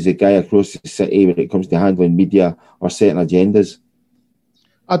as good as the guy across the city when it comes to handling media or setting agendas.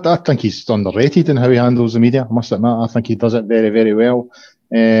 I think he's underrated in how he handles the media, I must admit. I think he does it very, very well.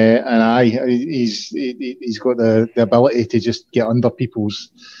 He's got the ability to just get under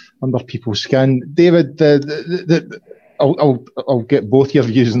people's skin. David, I'll get both your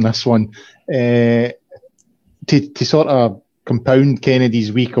views on this one. To sort of compound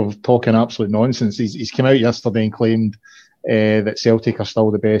Kennedy's week of talking absolute nonsense, he's come out yesterday and claimed that Celtic are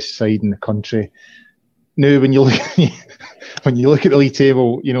still the best side in the country. Now, when you look at the league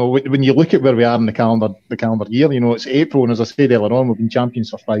table, when you look at where we are in the calendar year, it's April, and as I said earlier on, we've been champions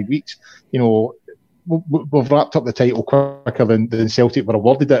for 5 weeks. We've wrapped up the title quicker than Celtic were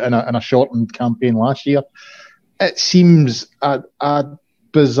awarded it in a shortened campaign last year. It seems a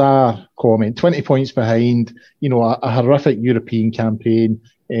bizarre comment. 20 points behind, a horrific European campaign,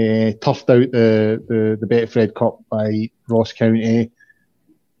 toughed out the Betfred Cup by Ross County.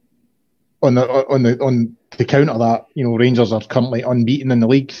 On the count of that, Rangers are currently unbeaten in the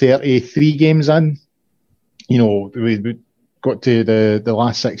league, 33 games in. We got to the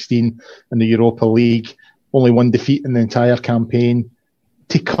last 16 in the Europa League, only one defeat in the entire campaign.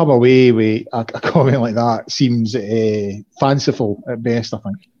 To come away with a comment like that seems fanciful at best, I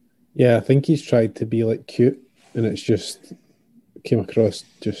think. Yeah, I think he's tried to be like cute, and it's just came across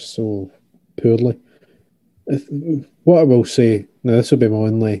just so poorly. What I will say, now this will be my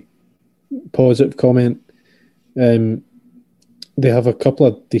only positive comment. They have a couple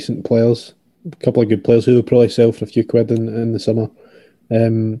of decent players, a couple of good players who will probably sell for a few quid in the summer.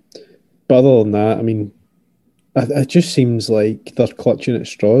 But other than that, I mean, it just seems like they're clutching at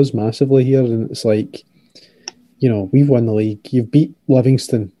straws massively here, and it's like, we've won the league. You've beat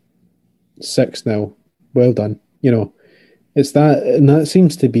Livingston 6-0. Well done. It's that, and that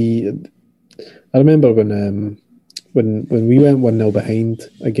seems to be. I remember when we went 1-0 behind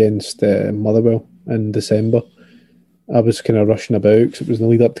against Motherwell in December, I was kind of rushing about because it was the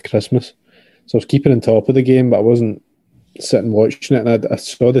lead up to Christmas, so I was keeping on top of the game, but I wasn't sitting watching it. And I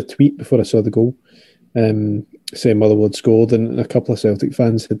saw the tweet before I saw the goal, saying Motherwell scored, and a couple of Celtic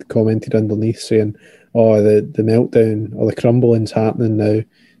fans had commented underneath saying, "Oh, the meltdown or the crumbling happening now.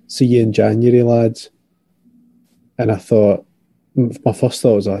 See you in January, lads." And I thought, my first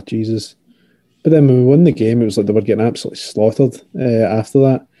thought was, Jesus. But then when we won the game, it was like they were getting absolutely slaughtered after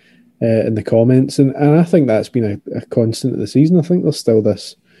that in the comments. And I think that's been a constant of the season. I think there's still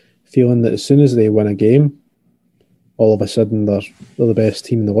this feeling that as soon as they win a game, all of a sudden they're the best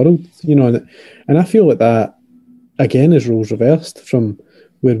team in the world. And I feel like that, again, is roles reversed from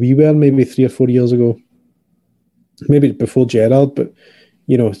where we were maybe 3 or 4 years ago. Maybe before Gerrard, but,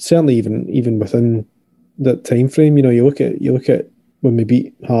 certainly even within that time frame, you look at when we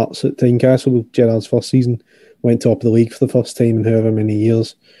beat Hearts at Tynecastle, Gerrard's first season, went top of the league for the first time in however many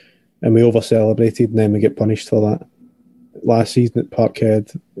years, and we over-celebrated, and then we get punished for that. Last season at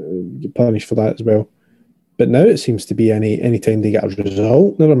Parkhead, get punished for that as well. But now it seems to be any time they get a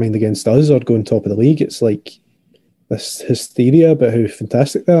result, never mind against us or going top of the league, it's like this hysteria about how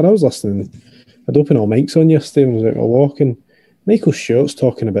fantastic they are. I was listening, I'd open all mics on yesterday and I was out on a walk, and Michael Stewart's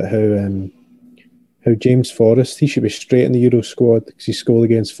talking about how James Forrest, he should be straight in the Euro squad because he scored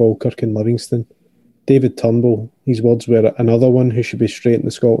against Falkirk and Livingston. David Turnbull, his words were another one who should be straight in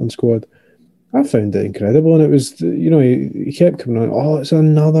the Scotland squad. I found it incredible, and it was, he kept coming on, it's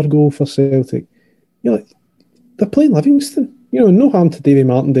another goal for Celtic. You're like, they're playing Livingston. No harm to Davy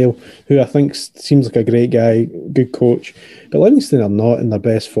Martindale, who I think seems like a great guy, good coach. But Livingston are not in their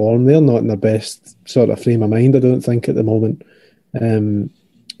best form. They're not in their best sort of frame of mind, I don't think, at the moment.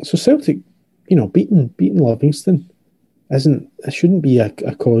 So Celtic, beating Livingston shouldn't be a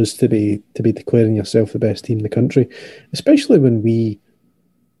cause to be declaring yourself the best team in the country, especially when we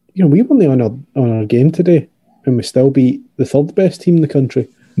weren't on our game today and we still beat the third best team in the country.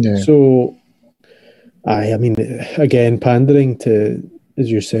 Yeah. So, I mean, again, pandering to,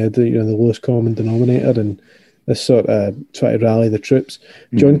 as you said, the lowest common denominator, and this sort of try to rally the troops.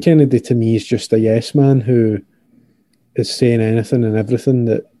 John Kennedy to me is just a yes man who is saying anything and everything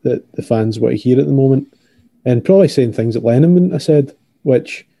that the fans want to hear at the moment, and probably saying things that Lennon wouldn't have said,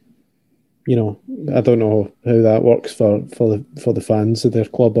 which, you know, I don't know how that works for the fans of their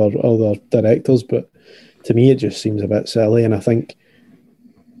club or other directors, but to me it just seems a bit silly. And I think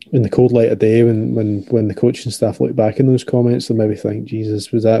in the cold light of day, when the coaching staff look back in those comments, they maybe think,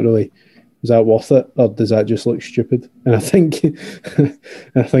 Jesus, was that worth it, or does that just look stupid? And I think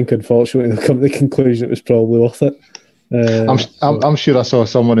unfortunately they'll come to the conclusion it was probably worth it. I'm sure I saw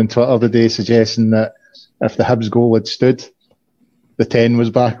someone on Twitter today suggesting that if the Hibs goal had stood, the 10 was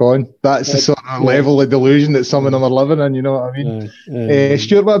back on. That's the sort of level of delusion that some of them are living in, you know what I mean?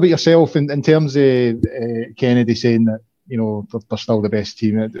 Stuart, what about yourself in terms of Kennedy saying that, you know, they're still the best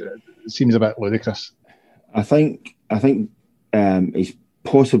team? It seems a bit ludicrous. I think he's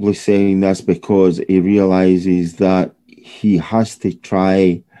possibly saying this because he realises that he has to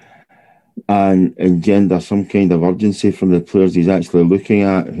try and engender some kind of urgency from the players he's actually looking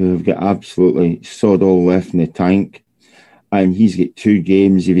at, who have got absolutely sod all left in the tank. And he's got 2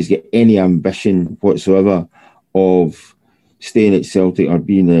 games. If he's got any ambition whatsoever of staying at Celtic or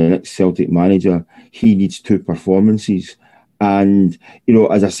being the next Celtic manager, he needs 2 performances. And, you know,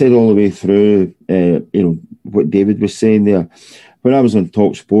 as I said all the way through, you know, what David was saying there, when I was on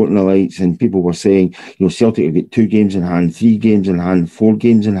Talk Sport and the lights, and people were saying, you know, Celtic have got 2 games in hand, 3 games in hand, 4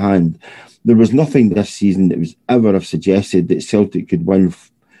 games in hand, there was nothing this season that was ever have suggested that Celtic could win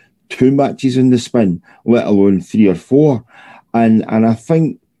 2 matches in the spin, let alone 3 or 4. And I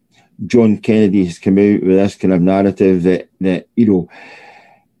think John Kennedy has come out with this kind of narrative that you know,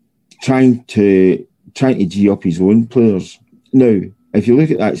 trying to gee up his own players. Now, if you look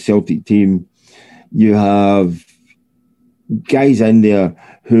at that Celtic team, you have guys in there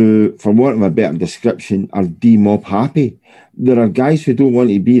who, for want of a better description, are D-mob happy. There are guys who don't want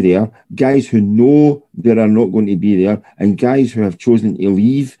to be there, guys who know they are not going to be there, and guys who have chosen to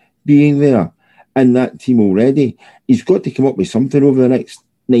leave being there in that team already. He's got to come up with something over the next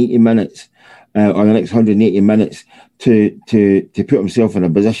 90 minutes or the next 180 minutes to put himself in a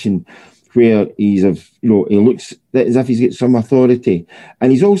position where he looks as if he's got some authority.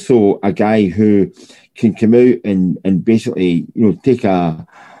 And he's also a guy who can come out and basically, you know, take a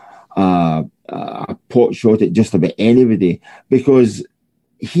pot shot at just about anybody, because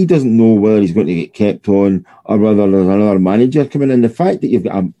he doesn't know whether he's going to get kept on or whether there's another manager coming in. The fact that you've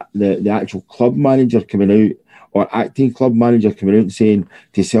got the actual club manager coming out, or acting club manager coming out and saying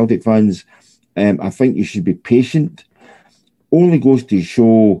to Celtic fans, I think you should be patient, only goes to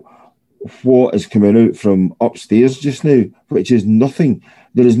show what is coming out from upstairs just now, which is nothing.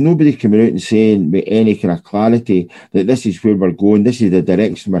 There is nobody coming out and saying with any kind of clarity that this is where we're going, this is the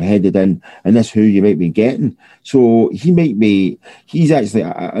direction we're headed in, and this is who you might be getting. So he's actually,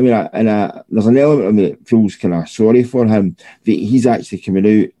 there's an element of me that feels kind of sorry for him, that he's actually coming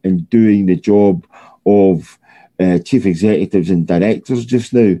out and doing the job of chief executives and directors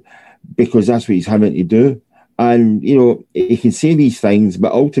just now, because that's what he's having to do. And, you know, he can say these things,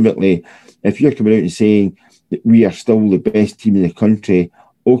 but ultimately, if you're coming out and saying that we are still the best team in the country,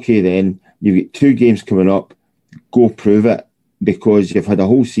 okay, then you've got 2 games coming up, go prove it, because you've had a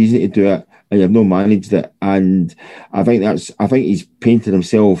whole season to do it and you've not managed it. And I think he's painted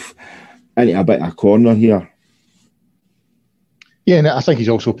himself into a bit of a corner here. Yeah, and I think he's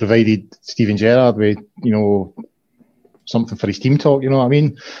also provided Steven Gerrard with, you know, something for his team talk, you know what I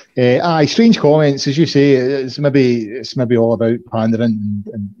mean? Strange comments, as you say. It's maybe all about pandering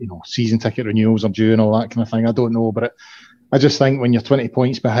and you know, season ticket renewals are due and all that kind of thing. I don't know, but I just think when you're 20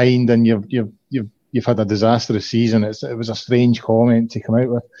 points behind and you've had a disastrous season, it was a strange comment to come out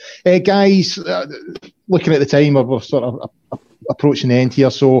with. Guys, looking at the time, we're sort of approaching the end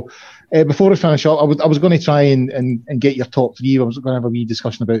here. So before we finish up, I was going to try and get your top 3. I was going to have a wee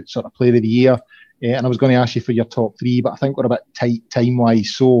discussion about sort of player of the year. And I was going to ask you for your top 3, but I think we're a bit tight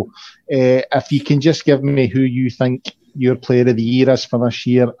time-wise. So if you can just give me who you think your player of the year is for this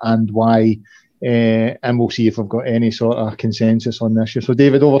year and why, and we'll see if we've got any sort of consensus on this year. So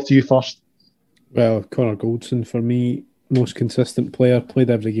David, over to you first. Well, Connor Goldson for me, most consistent player,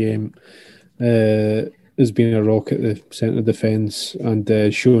 played every game, has been a rock at the centre defence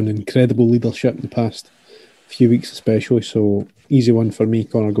and shown incredible leadership in the past few weeks especially. So easy one for me,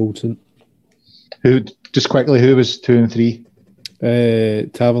 Connor Goldson. Who was 2 and 3?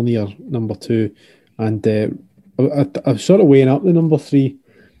 Tavernier, number 2. And I was sort of weighing up the number 3.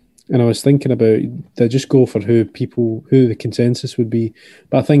 And I was thinking about, did I just go for who the consensus would be?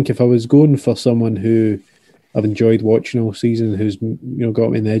 But I think if I was going for someone who I've enjoyed watching all season, who's, you know,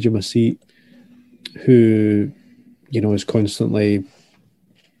 got me on the edge of my seat, who is constantly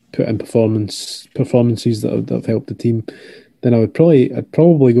put in performances that have helped the team, then I'd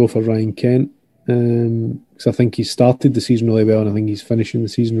probably go for Ryan Kent, because I think he's started the season really well, and I think he's finishing the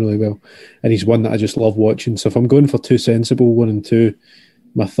season really well, and he's one that I just love watching. So if I'm going for two sensible, 1 and 2,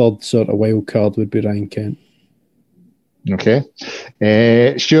 my third sort of wild card would be Ryan Kent. Okay.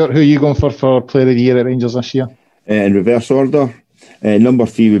 Stuart, who are you going for Player of the Year at Rangers this year? In reverse order, number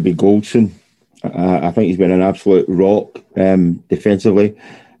 3 would be Goldson. I think he's been an absolute rock defensively.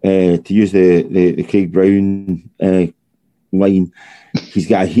 To use the Craig Brown line, he's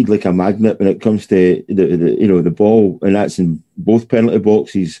got a heat like a magnet when it comes to the ball, and that's in both penalty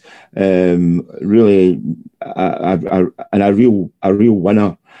boxes. Really, a real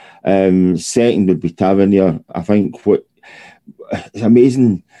winner. Second would be Tavernier. I think it's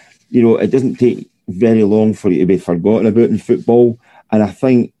amazing. It doesn't take very long for you to be forgotten about in football. And I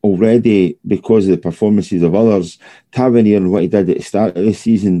think already, because of the performances of others, Tavernier and what he did at the start of the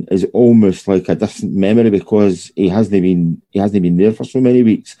season is almost like a distant memory, because he hasn't been there for so many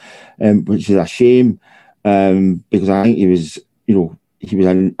weeks, which is a shame, because I think he was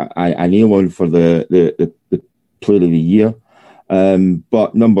a nail on for the Player of the Year.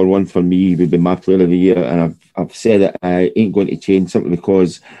 But number 1 for me would be my Player of the Year, and I've said it, I ain't going to change, simply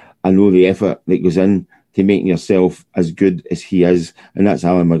because I know the effort that goes in to making yourself as good as he is, and that's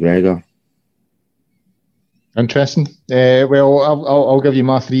Alan McGregor. Interesting. Well, I'll give you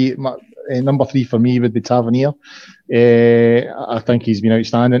my three. Number 3 for me would be Tavernier. I think he's been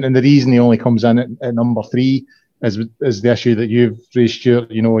outstanding, and the reason he only comes in at number 3 is the issue that you've raised, Stuart.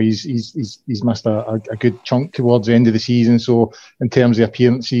 He's missed a good chunk towards the end of the season. So in terms of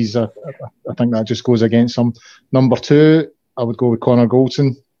appearances, I think that just goes against him. Number 2, I would go with Connor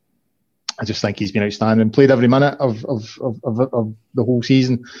Goldson. I just think he's been outstanding. Played every minute of the whole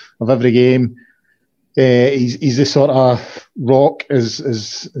season, of every game. He's this sort of rock, as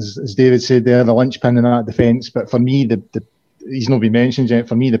David said there, the linchpin in that defence. But for me, he's not been mentioned yet.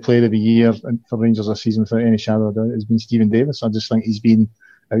 For me, the Player of the Year for Rangers this season, without any shadow of a doubt, has been Stephen Davis. I just think he's been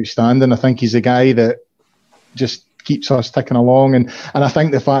outstanding. I think he's a guy that just keeps us ticking along, and I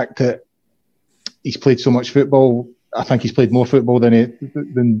think the fact that he's played so much football. I think he's played more football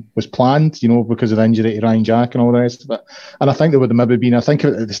than was planned, because of the injury to Ryan Jack and all the rest of it. And I think there would have maybe been, I think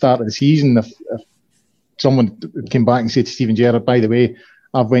at the start of the season, if someone came back and said to Steven Gerrard, by the way,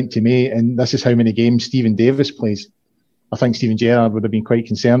 I've went to May and this is how many games Stephen Davis plays, I think Steven Gerrard would have been quite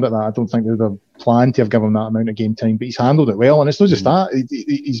concerned at that. I don't think they would have planned to have given him that amount of game time, but he's handled it well. And it's not just that,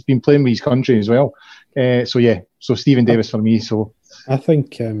 he's been playing with his country as well. So Stephen Davis for me. So I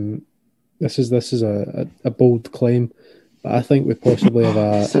think this is a bold claim, but I think we possibly have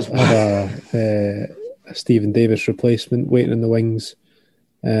a Stephen Davis replacement waiting in the wings,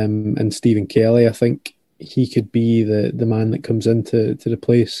 and Stephen Kelly. I think he could be the man that comes in to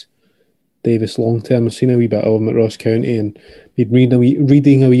replace Davis long term. I've seen a wee bit of him at Ross County, and been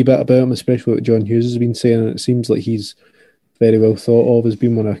reading a wee bit about him, especially what John Hughes has been saying, and it seems like he's very well thought of, has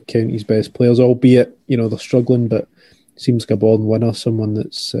been one of County's best players, albeit they're struggling, but seems like a born winner, someone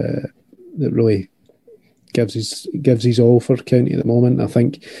that's that really gives his all for County at the moment. I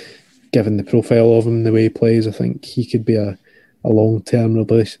think, given the profile of him, the way he plays, I think he could be a long-term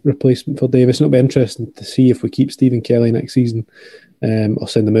replacement for Davis. And it'll be interesting to see if we keep Stephen Kelly next season, or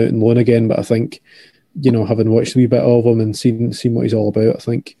send him out on loan again. But I think, having watched a wee bit of him and seen what he's all about, I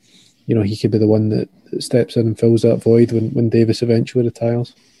think, he could be the one that steps in and fills that void when Davis eventually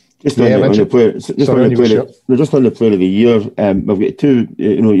retires. Just on the Player of the Year, we've got two.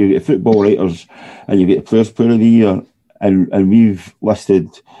 You get football writers and you get Players Player of the Year, and we've listed.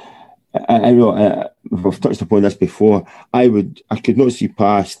 I know we've touched upon this before. I could not see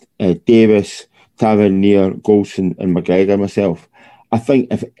past Davis, Tavernier, Goldson, and McGregor myself. I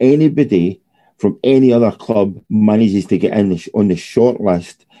think if anybody from any other club manages to get in on the short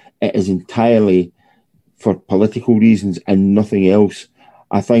list, it is entirely for political reasons and nothing else.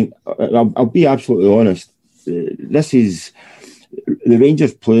 I think, I'll be absolutely honest, this is, the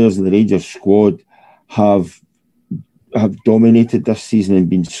Rangers players and the Rangers squad have dominated this season and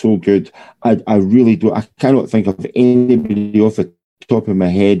been so good. I really don't, I cannot think of anybody off the top of my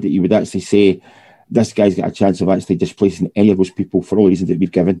head that you would actually say, this guy's got a chance of actually displacing any of those people for all the reasons that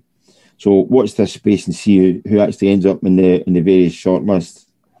we've given. So watch this space and see who actually ends up in the various short lists.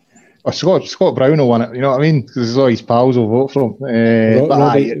 Scott Brown will win it, you know what I mean? Because all his pals will vote for him.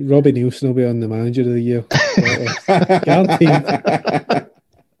 Robbie Nielsen will be on the Manager of the Year. Guaranteed.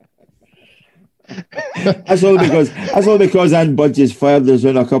 That's all because Anne Budge's fired us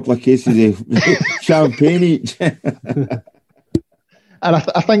in a couple of cases of champagne each. And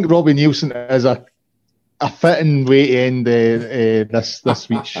I think Robbie Nielsen is a a fitting way to end this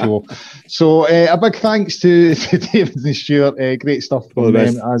week's show. So a big thanks to David and Stuart. Great stuff from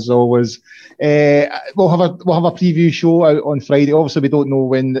them as always. We'll have a preview show out on Friday. Obviously, we don't know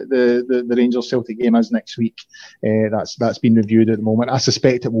when the Rangers Celtic game is next week. That's been reviewed at the moment. I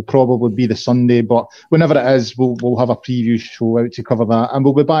suspect it will probably be the Sunday, but whenever it is, we'll have a preview show out to cover that, and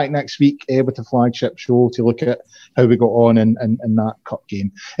we'll be back next week with the flagship show to look at how we got on in that cup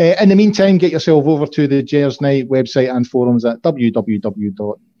game. In the meantime, get yourself over to the Gersnight website and forums at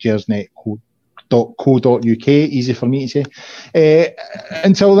www.gersnight.co.uk. Easy for me to say.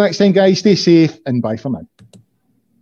 Until next time, guys, stay safe and bye for now.